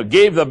and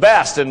gave the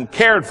best and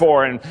cared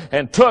for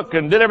and took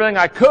and did everything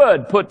I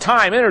could, put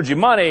time, energy,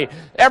 money,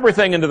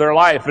 everything into their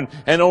life,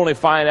 and only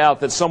find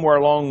out that somewhere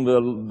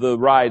along the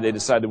ride they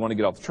decided they want to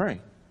get off the train.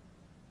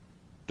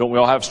 Don't we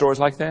all have stories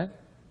like that?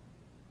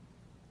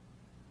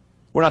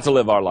 We're not to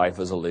live our life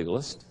as a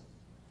legalist.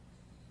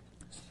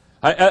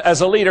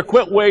 As a leader,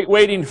 quit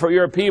waiting for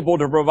your people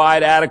to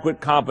provide adequate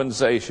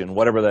compensation,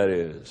 whatever that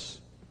is.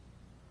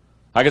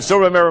 I can still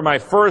remember my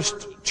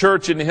first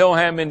church in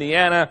Hillham,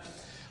 Indiana,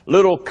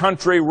 little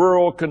country,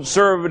 rural,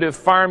 conservative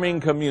farming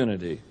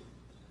community.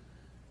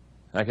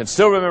 I can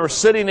still remember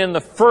sitting in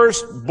the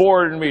first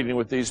board meeting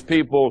with these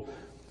people,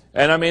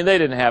 and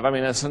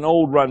it's an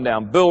old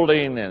rundown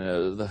building,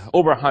 and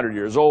over 100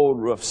 years old,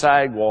 roof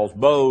sagged, walls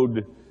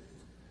bowed.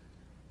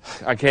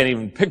 I can't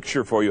even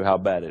picture for you how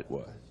bad it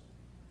was.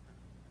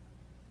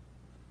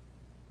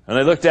 And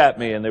they looked at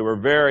me and they were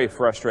very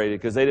frustrated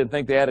because they didn't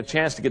think they had a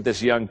chance to get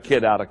this young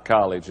kid out of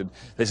college. And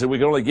they said, we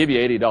can only give you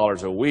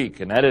 $80 a week,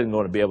 and that isn't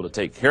going to be able to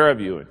take care of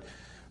you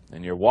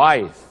and your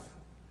wife.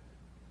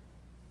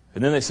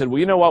 And then they said, well,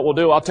 you know what we'll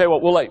do? I'll tell you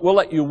what, we'll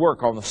let you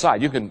work on the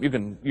side. You can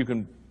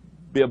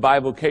be a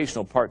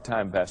bivocational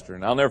part-time pastor.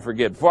 And I'll never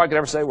forget, before I could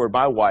ever say a word,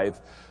 my wife,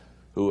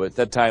 who at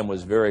that time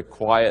was very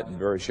quiet and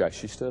very shy,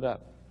 she stood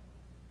up.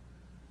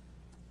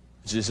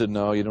 She said,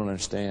 no, you don't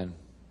understand.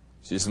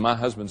 She said, my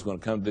husband's going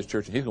to come to this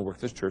church and he's going to work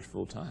this church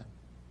full time.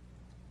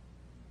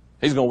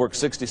 He's going to work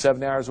 60,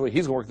 70 hours a week.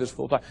 He's going to work this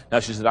full time. Now,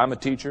 she said, I'm a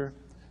teacher.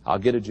 I'll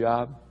get a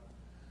job.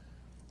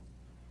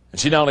 And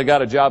she not only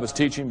got a job as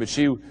teaching, but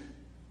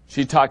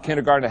she taught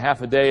kindergarten a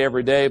half a day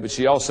every day, but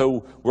she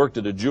also worked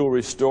at a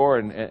jewelry store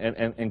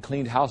and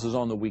cleaned houses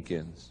on the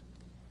weekends.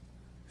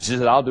 She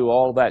said, I'll do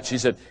all of that. She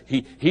said,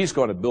 he's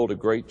going to build a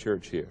great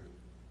church here.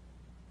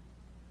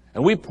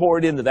 And we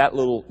poured into that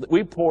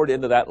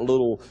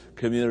little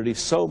community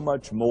so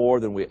much more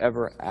than we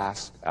ever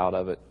asked out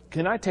of it.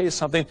 Can I tell you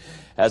something?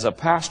 As a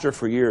pastor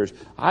for years,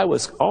 I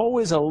was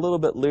always a little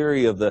bit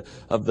leery of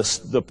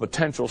the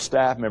potential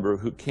staff member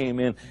who came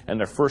in and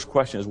their first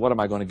question is, what am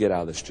I going to get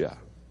out of this job?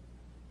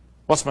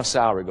 What's my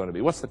salary going to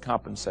be? What's the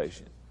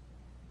compensation?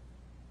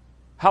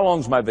 How long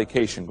is my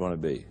vacation going to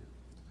be?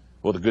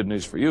 Well, the good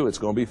news for you, it's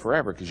going to be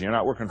forever because you're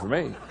not working for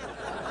me.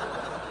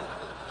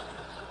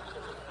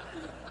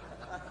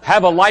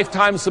 Have a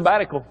lifetime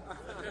sabbatical.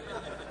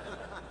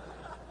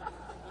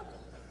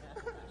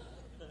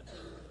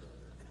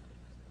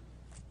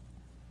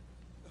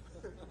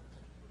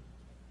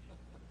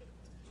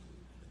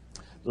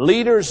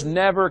 Leaders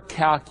never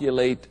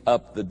calculate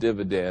up the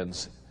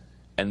dividends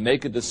and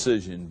make a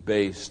decision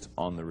based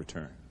on the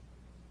return.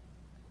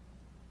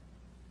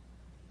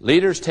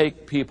 Leaders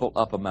take people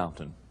up a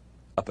mountain,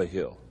 up a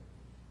hill.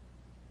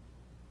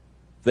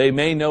 They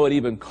may know it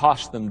even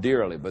cost them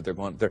dearly, but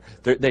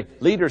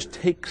leaders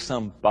take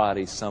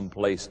somebody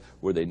someplace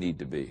where they need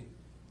to be.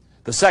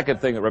 The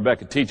second thing that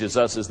Rebecca teaches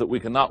us is that we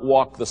cannot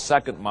walk the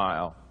second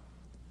mile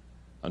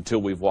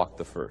until we've walked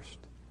the first.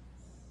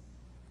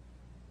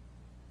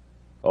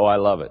 Oh, I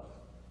love it.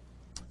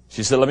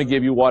 She said, let me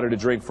give you water to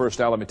drink first.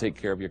 Now let me take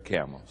care of your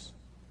camels.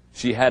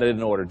 She had it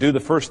in order. Do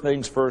the first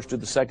things first, do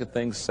the second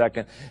things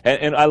second.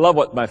 And I love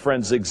what my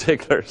friend Zig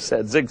Ziglar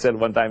said. Zig said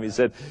one time, he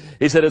said,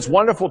 it's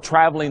wonderful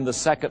traveling the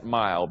second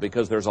mile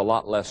because there's a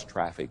lot less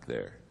traffic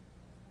there.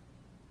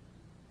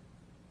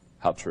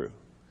 How true.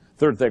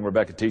 Third thing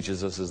Rebecca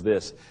teaches us is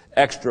this.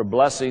 Extra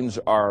blessings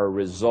are a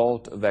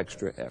result of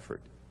extra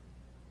effort.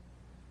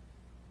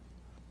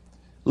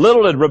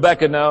 Little did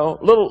Rebecca know,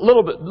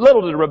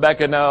 little did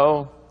Rebecca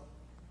know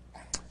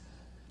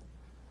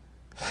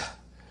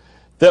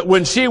that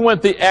when she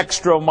went the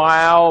extra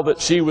mile, that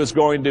she was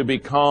going to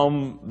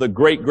become the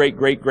great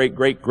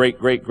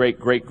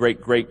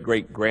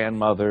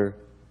grandmother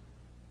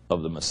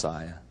of the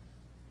Messiah.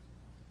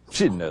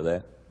 She didn't know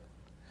that.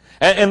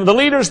 And the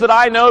leaders that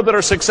I know that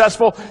are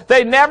successful,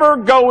 they never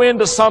go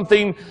into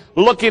something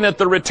looking at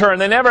the return.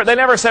 They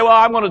never say, well,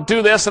 I'm going to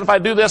do this, and if I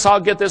do this, I'll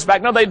get this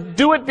back. No, they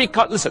do it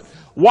because, listen,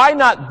 why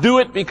not do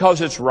it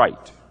because it's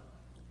right?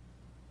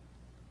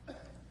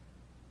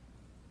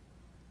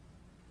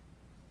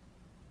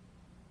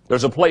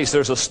 There's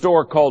a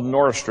store called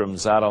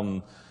Nordstrom's out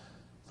on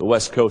the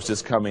West Coast.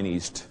 It's coming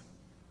east.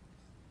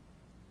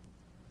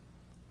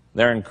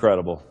 They're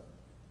incredible.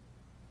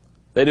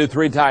 They do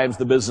 3 times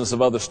the business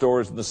of other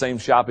stores in the same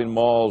shopping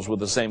malls with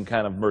the same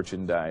kind of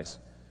merchandise.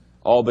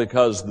 All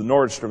because the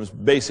Nordstrom's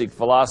basic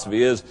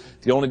philosophy is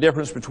the only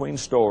difference between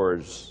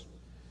stores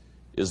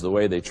is the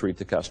way they treat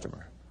the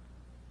customer.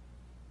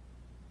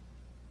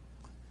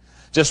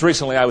 Just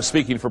recently I was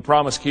speaking for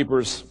Promise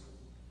Keepers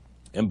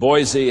in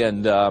Boise,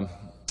 and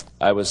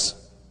I was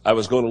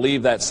going to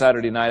leave that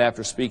Saturday night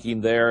after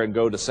speaking there and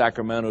go to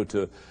Sacramento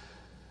to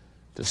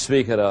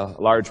speak at a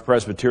large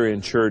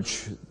Presbyterian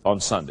church on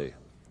Sunday.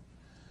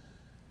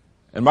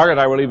 And Margaret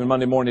and I were leaving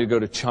Monday morning to go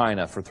to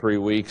China for 3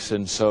 weeks,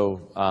 and so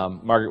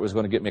Margaret was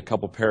going to get me a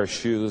couple pair of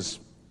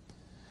shoes,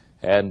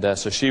 and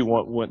so she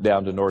went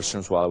down to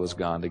Nordstrom's while I was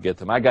gone to get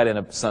them. I got in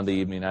a Sunday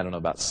evening, I don't know,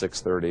 about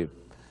 6:30,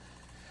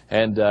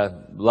 and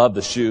loved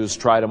the shoes,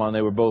 tried them on.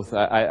 They were both,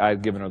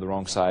 I'd given her the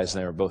wrong size,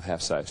 and they were both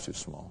half size too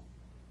small.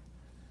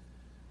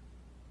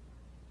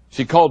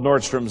 She called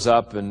Nordstrom's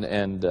up, and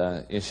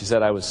she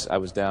said I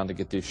was down to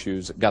get these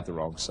shoes, got the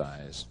wrong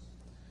size.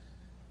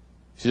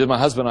 She said, my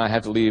husband and I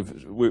have to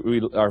leave.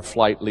 Our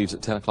flight leaves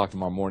at 10 o'clock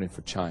tomorrow morning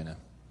for China.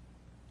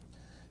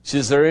 She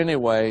says, is there any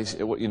way,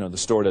 the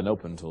store didn't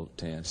open until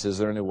 10. She says, is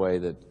there any way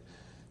that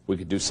we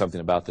could do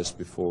something about this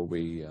before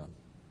we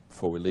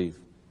leave?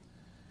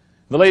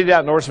 The lady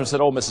down at Nordstrom said,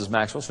 oh, Mrs.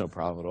 Maxwell, it's no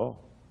problem at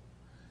all.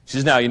 She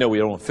says, now, we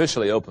don't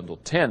officially open until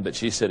 10, but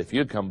she said, if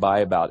you'd come by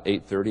about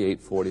 8:30,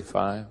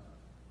 8:45,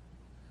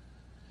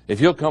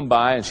 if you'll come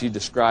by, and she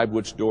described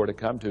which door to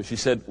come to, she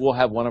said, we'll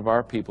have one of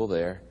our people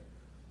there,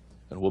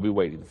 and we'll be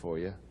waiting for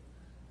you,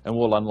 and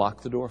we'll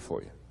unlock the door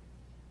for you.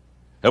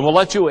 And we'll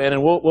let you in,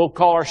 and we'll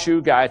call our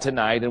shoe guy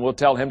tonight, and we'll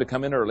tell him to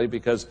come in early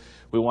because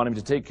we want him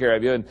to take care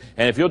of you. And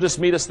if you'll just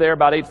meet us there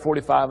about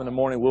 8:45 in the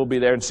morning, we'll be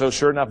there. And so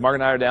sure enough, Mark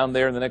and I are down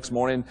there the next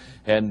morning,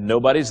 and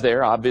nobody's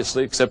there,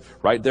 obviously, except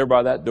right there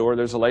by that door.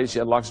 There's a lady. She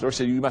unlocks the door. She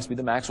said, you must be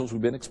the Maxwells.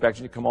 We've been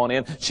expecting you. Come on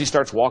in. She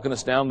starts walking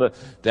us down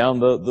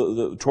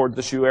toward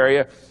the shoe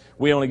area.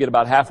 We only get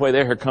about halfway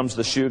there. Here comes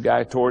the shoe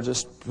guy towards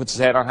us, puts his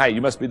hand on. Hey,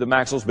 you must be the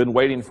Maxwells. Been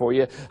waiting for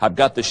you. I've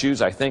got the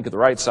shoes, I think, at the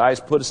right size.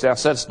 Put us down,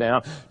 set us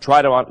down.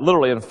 Tried them on.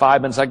 Literally in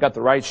 5 minutes, I got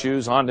the right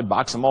shoes on. They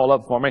box them all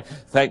up for me.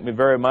 Thank me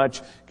very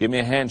much. Give me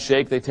a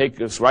handshake. They take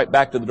us right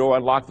back to the door,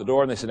 unlock the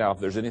door, and they say, now, if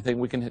there's anything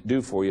we can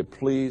do for you,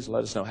 please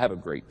let us know. Have a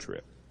great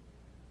trip.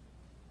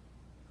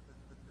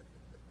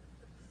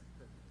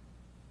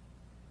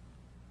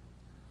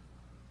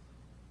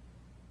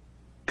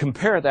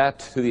 Compare that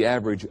to the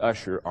average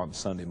usher on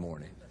Sunday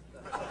morning.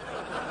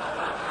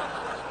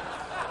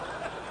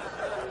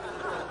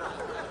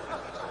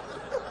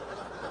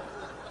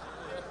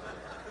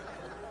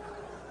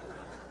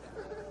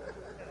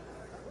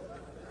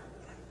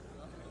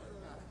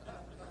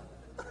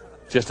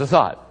 Just a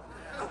thought.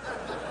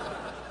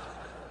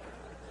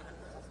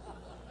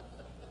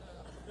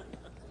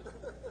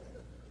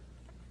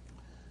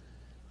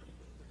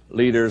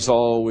 Leaders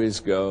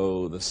always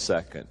go the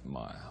second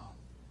mile.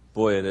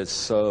 Boy, it is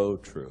so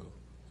true.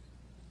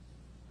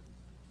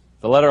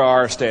 The letter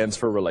R stands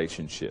for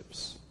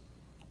relationships.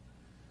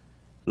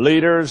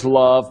 Leaders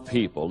love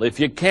people.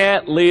 If you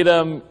can't lead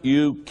them,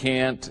 you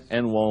can't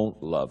and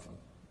won't love them.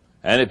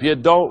 And if you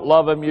don't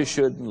love them, you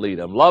shouldn't lead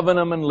them. Loving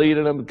them and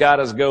leading them got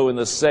to go in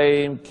the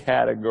same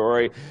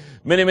category.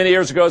 Many, many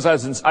years ago,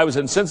 I was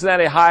in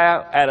Cincinnati,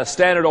 Ohio, at a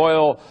Standard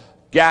Oil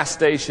gas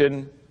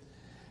station,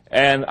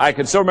 and I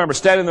can still remember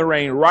standing in the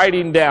rain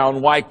writing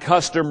down why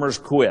customers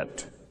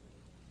quit.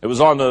 It was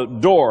on the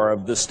door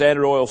of the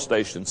Standard Oil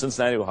station,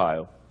 Cincinnati,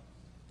 Ohio.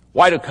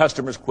 Why do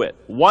customers quit?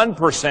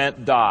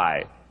 1%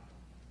 die.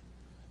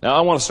 Now,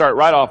 I want to start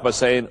right off by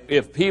saying,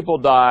 if people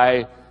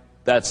die,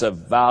 that's a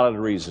valid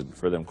reason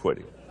for them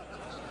quitting.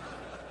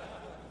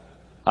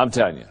 I'm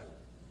telling you.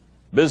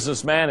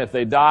 Businessman, if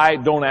they die,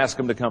 don't ask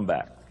them to come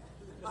back.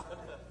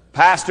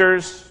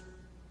 Pastors,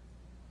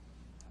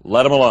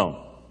 let them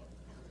alone.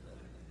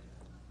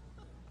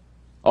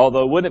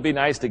 Although, wouldn't it be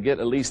nice to get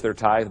at least their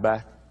tithe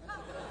back?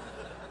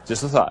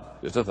 Just a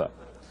thought. Just a thought.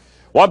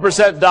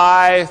 1%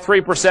 die,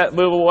 3%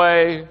 move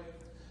away,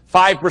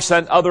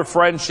 5% other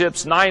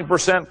friendships,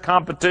 9%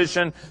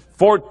 competition,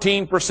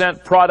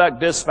 14% product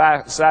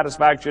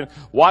dissatisfaction.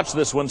 Watch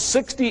this one,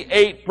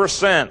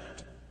 68%.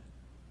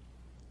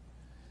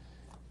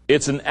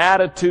 It's an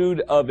attitude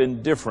of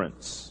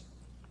indifference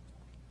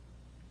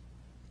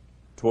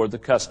toward the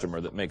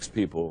customer that makes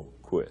people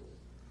quit.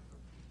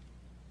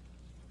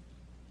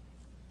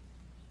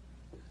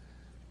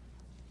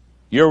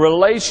 Your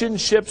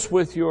relationships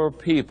with your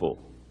people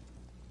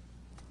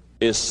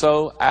is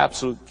so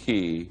absolute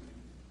key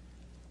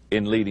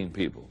in leading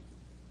people.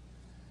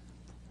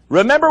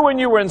 Remember when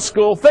you were in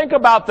school, think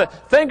about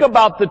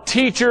the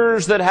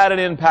teachers that had an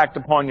impact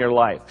upon your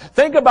life.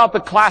 Think about the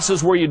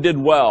classes where you did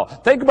well.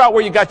 Think about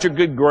where you got your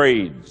good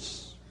grades.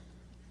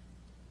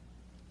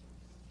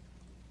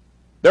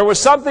 There was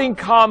something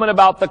common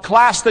about the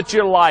class that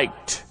you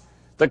liked,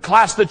 the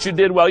class that you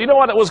did well. You know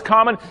what was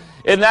common?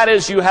 And that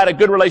is you had a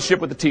good relationship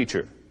with the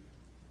teacher.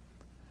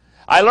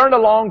 I learned a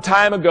long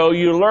time ago,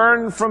 you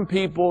learn from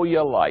people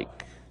you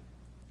like.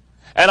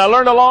 And I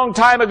learned a long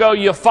time ago,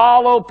 you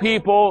follow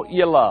people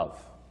you love.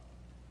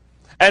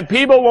 And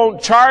people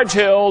won't charge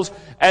hills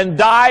and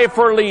die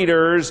for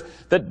leaders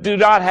that do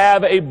not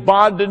have a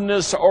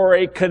bondedness or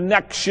a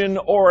connection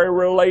or a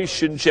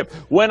relationship.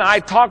 When I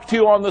talk to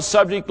you on the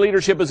subject,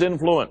 leadership is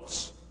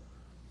influence,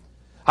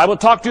 I will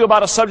talk to you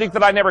about a subject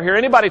that I never hear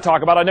anybody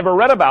talk about, I never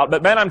read about,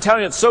 but man, I'm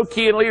telling you, it's so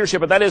key in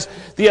leadership, and that is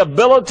the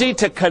ability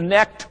to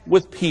connect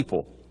with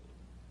people.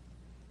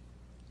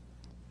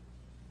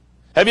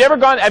 Have you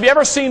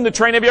ever seen the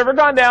train? Have you ever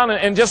gone down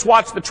and just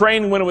watched the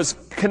train when it was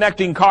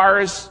connecting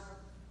cars?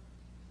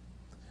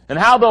 And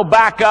how they'll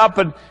back up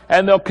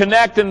and they'll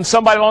connect, and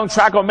somebody along the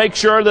track will make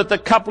sure that the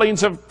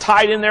couplings are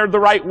tied in there the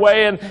right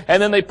way, and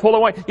then they pull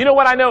away. You know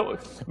what I know?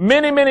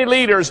 Many, many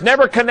leaders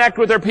never connect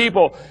with their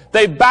people.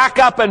 They back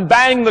up and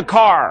bang the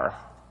car.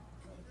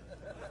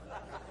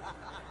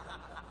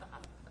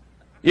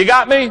 You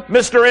got me?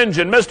 Mr.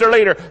 Engine, Mr.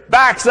 Leader,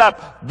 backs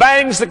up,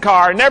 bangs the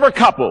car, never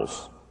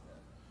couples,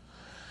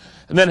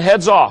 and then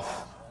heads off.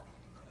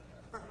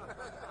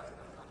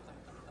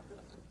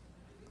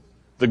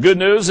 The good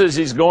news is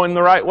he's going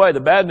the right way. The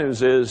bad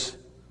news is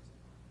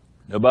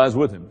nobody's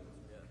with him.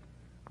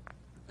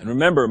 And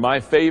remember, my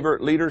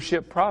favorite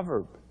leadership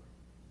proverb: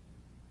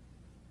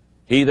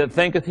 he that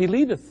thinketh he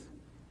leadeth,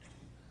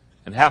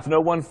 and hath no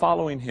one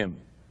following him,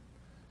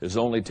 is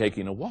only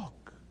taking a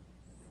walk.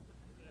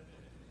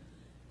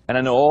 And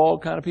I know all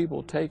kind of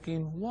people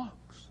taking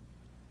walks.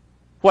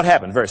 What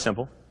happened? Very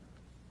simple.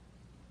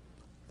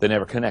 They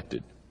never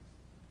connected.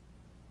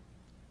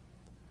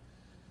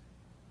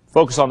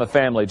 Focus on the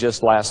Family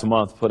just last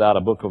month put out a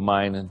book of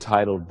mine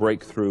entitled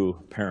Breakthrough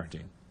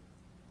Parenting.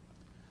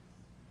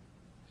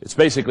 It's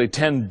basically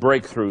 10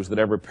 breakthroughs that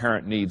every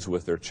parent needs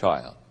with their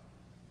child.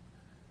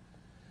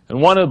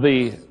 And one of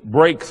the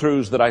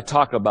breakthroughs that I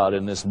talk about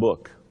in this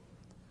book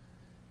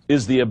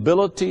is the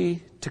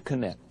ability to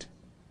connect.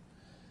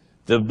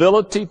 The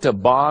ability to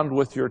bond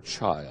with your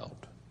child.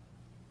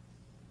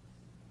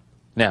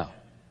 Now,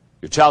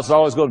 your child's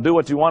always going to do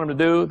what you want them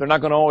to do. They're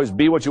not going to always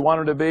be what you want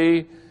them to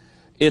be.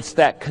 It's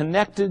that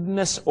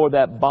connectedness or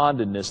that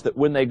bondedness that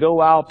when they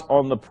go out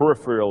on the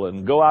peripheral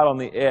and go out on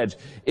the edge,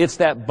 it's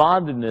that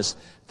bondedness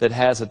that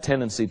has a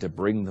tendency to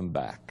bring them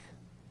back.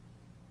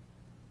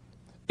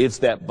 It's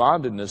that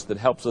bondedness that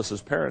helps us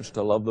as parents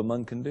to love them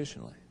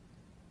unconditionally.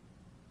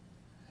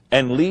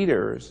 And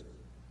leaders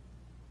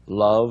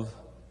love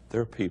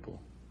their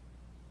people.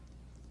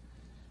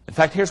 In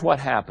fact, here's what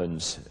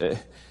happens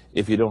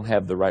if you don't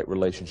have the right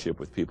relationship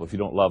with people, if you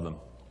don't love them.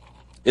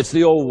 It's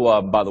the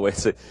old, by the way,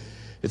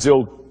 it's the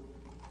old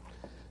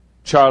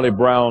Charlie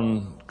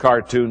Brown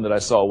cartoon that I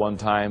saw one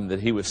time that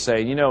he was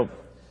saying, you know,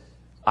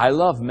 I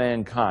love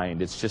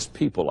mankind, it's just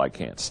people I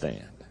can't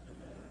stand.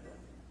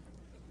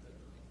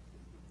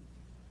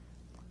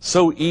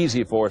 So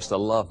easy for us to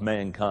love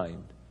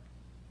mankind.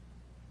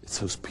 It's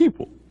those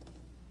people.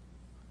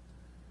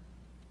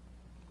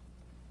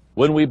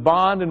 When we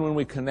bond and when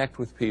we connect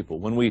with people,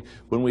 when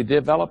we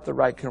develop the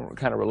right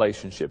kind of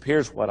relationship,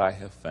 here's what I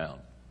have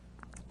found.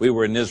 We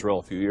were in Israel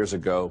a few years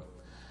ago,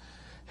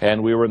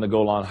 and we were in the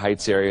Golan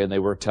Heights area, and they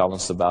were telling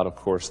us about, of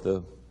course,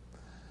 the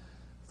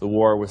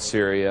war with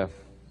Syria.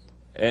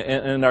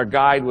 And our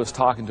guide was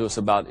talking to us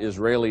about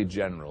Israeli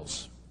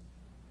generals.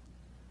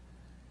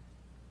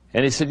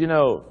 And he said, you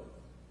know,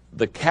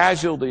 the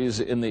casualties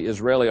in the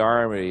Israeli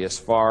army as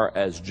far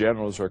as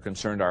generals are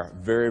concerned are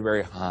very,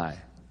 very high.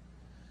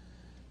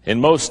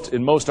 In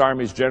most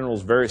armies,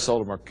 generals very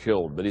seldom are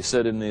killed. But he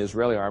said in the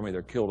Israeli army,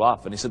 they're killed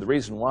off. And he said the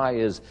reason why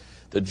is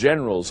the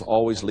generals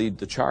always lead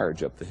the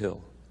charge up the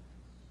hill.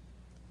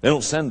 They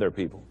don't send their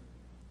people.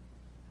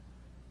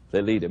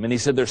 They lead them. And he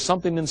said there's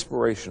something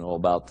inspirational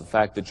about the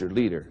fact that your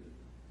leader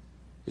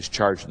is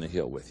charging the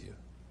hill with you.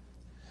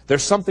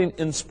 There's something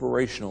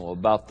inspirational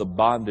about the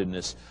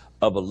bondedness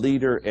of a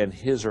leader and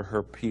his or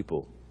her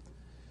people,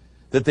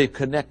 that they've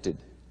connected,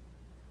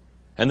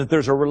 and that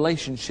there's a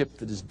relationship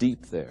that is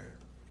deep there.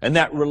 And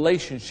that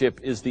relationship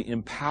is the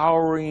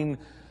empowering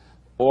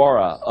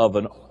aura of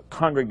a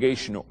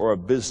congregation or a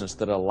business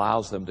that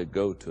allows them to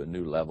go to a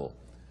new level.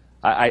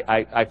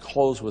 I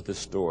close with this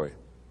story.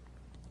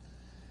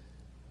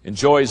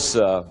 Enjoy's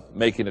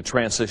making a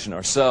transition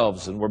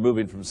ourselves, and we're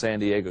moving from San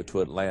Diego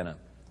to Atlanta.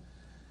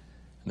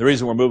 And the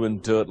reason we're moving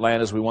to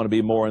Atlanta is we want to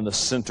be more in the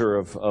center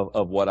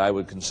of what I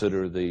would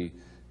consider the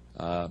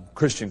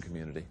Christian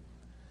community.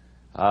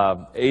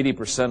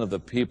 80% of the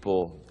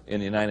people in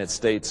the United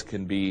States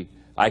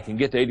I can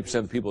get to 80%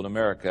 of the people in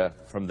America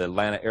from the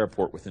Atlanta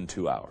airport within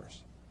 2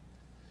 hours.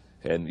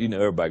 And you know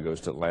everybody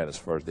goes to Atlanta as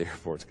far as the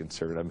airport's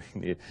concerned. I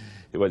mean,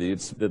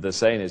 the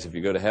saying is if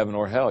you go to heaven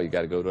or hell, you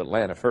got to go to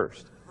Atlanta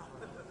first.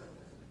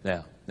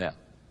 Now,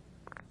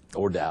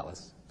 or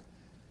Dallas.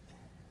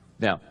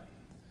 Now,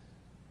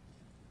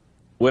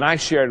 when I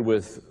shared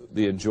with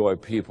the Enjoy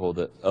people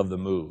of the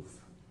move,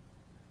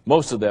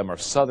 most of them are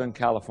Southern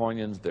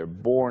Californians. They're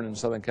born in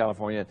Southern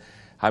California.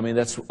 I mean,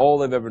 that's all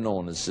they've ever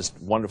known is just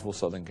wonderful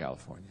Southern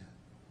California.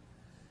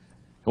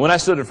 And when I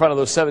stood in front of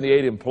those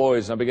 78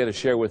 employees, I began to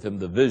share with them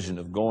the vision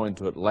of going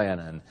to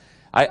Atlanta. And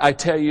I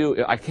tell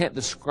you, I can't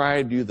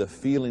describe to you the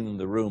feeling in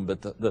the room,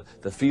 but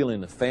the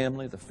feeling of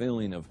family, the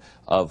feeling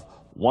of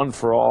one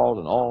for all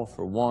and all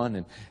for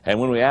one. And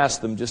when we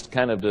asked them just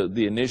kind of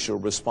the initial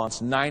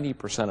response,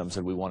 90% of them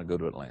said, we want to go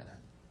to Atlanta.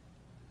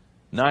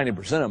 90%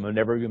 of them have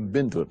never even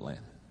been to Atlanta.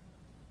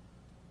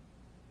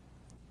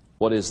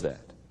 What is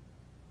that?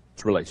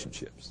 It's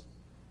relationships.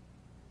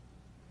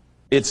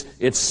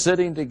 It's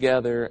sitting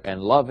together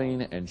and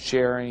loving and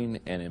sharing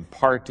and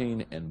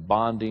imparting and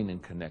bonding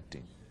and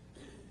connecting.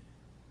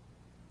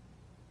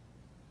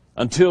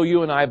 Until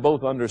you and I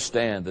both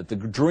understand that the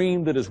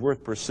dream that is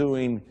worth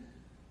pursuing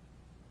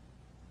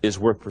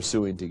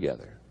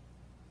together.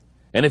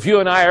 And if you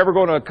and I are ever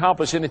going to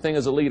accomplish anything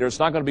as a leader, it's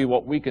not going to be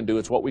what we can do,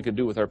 it's what we can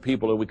do with our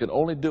people. And we can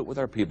only do it with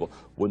our people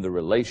when the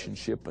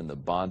relationship and the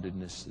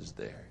bondedness is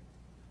there.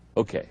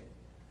 Okay,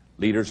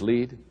 leaders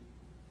lead,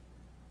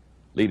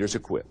 leaders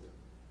equip.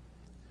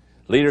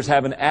 Leaders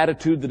have an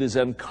attitude that is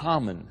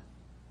uncommon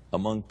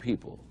among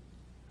people,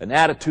 an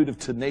attitude of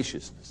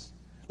tenaciousness.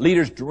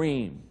 Leaders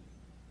dream.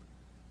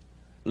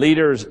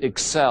 Leaders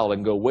excel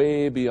and go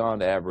way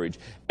beyond average,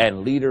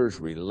 and leaders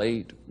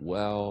relate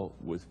well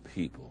with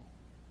people.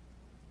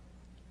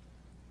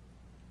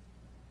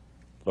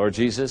 Lord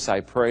Jesus, I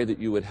pray that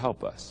you would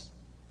help us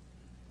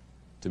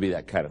to be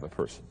that kind of a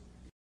person.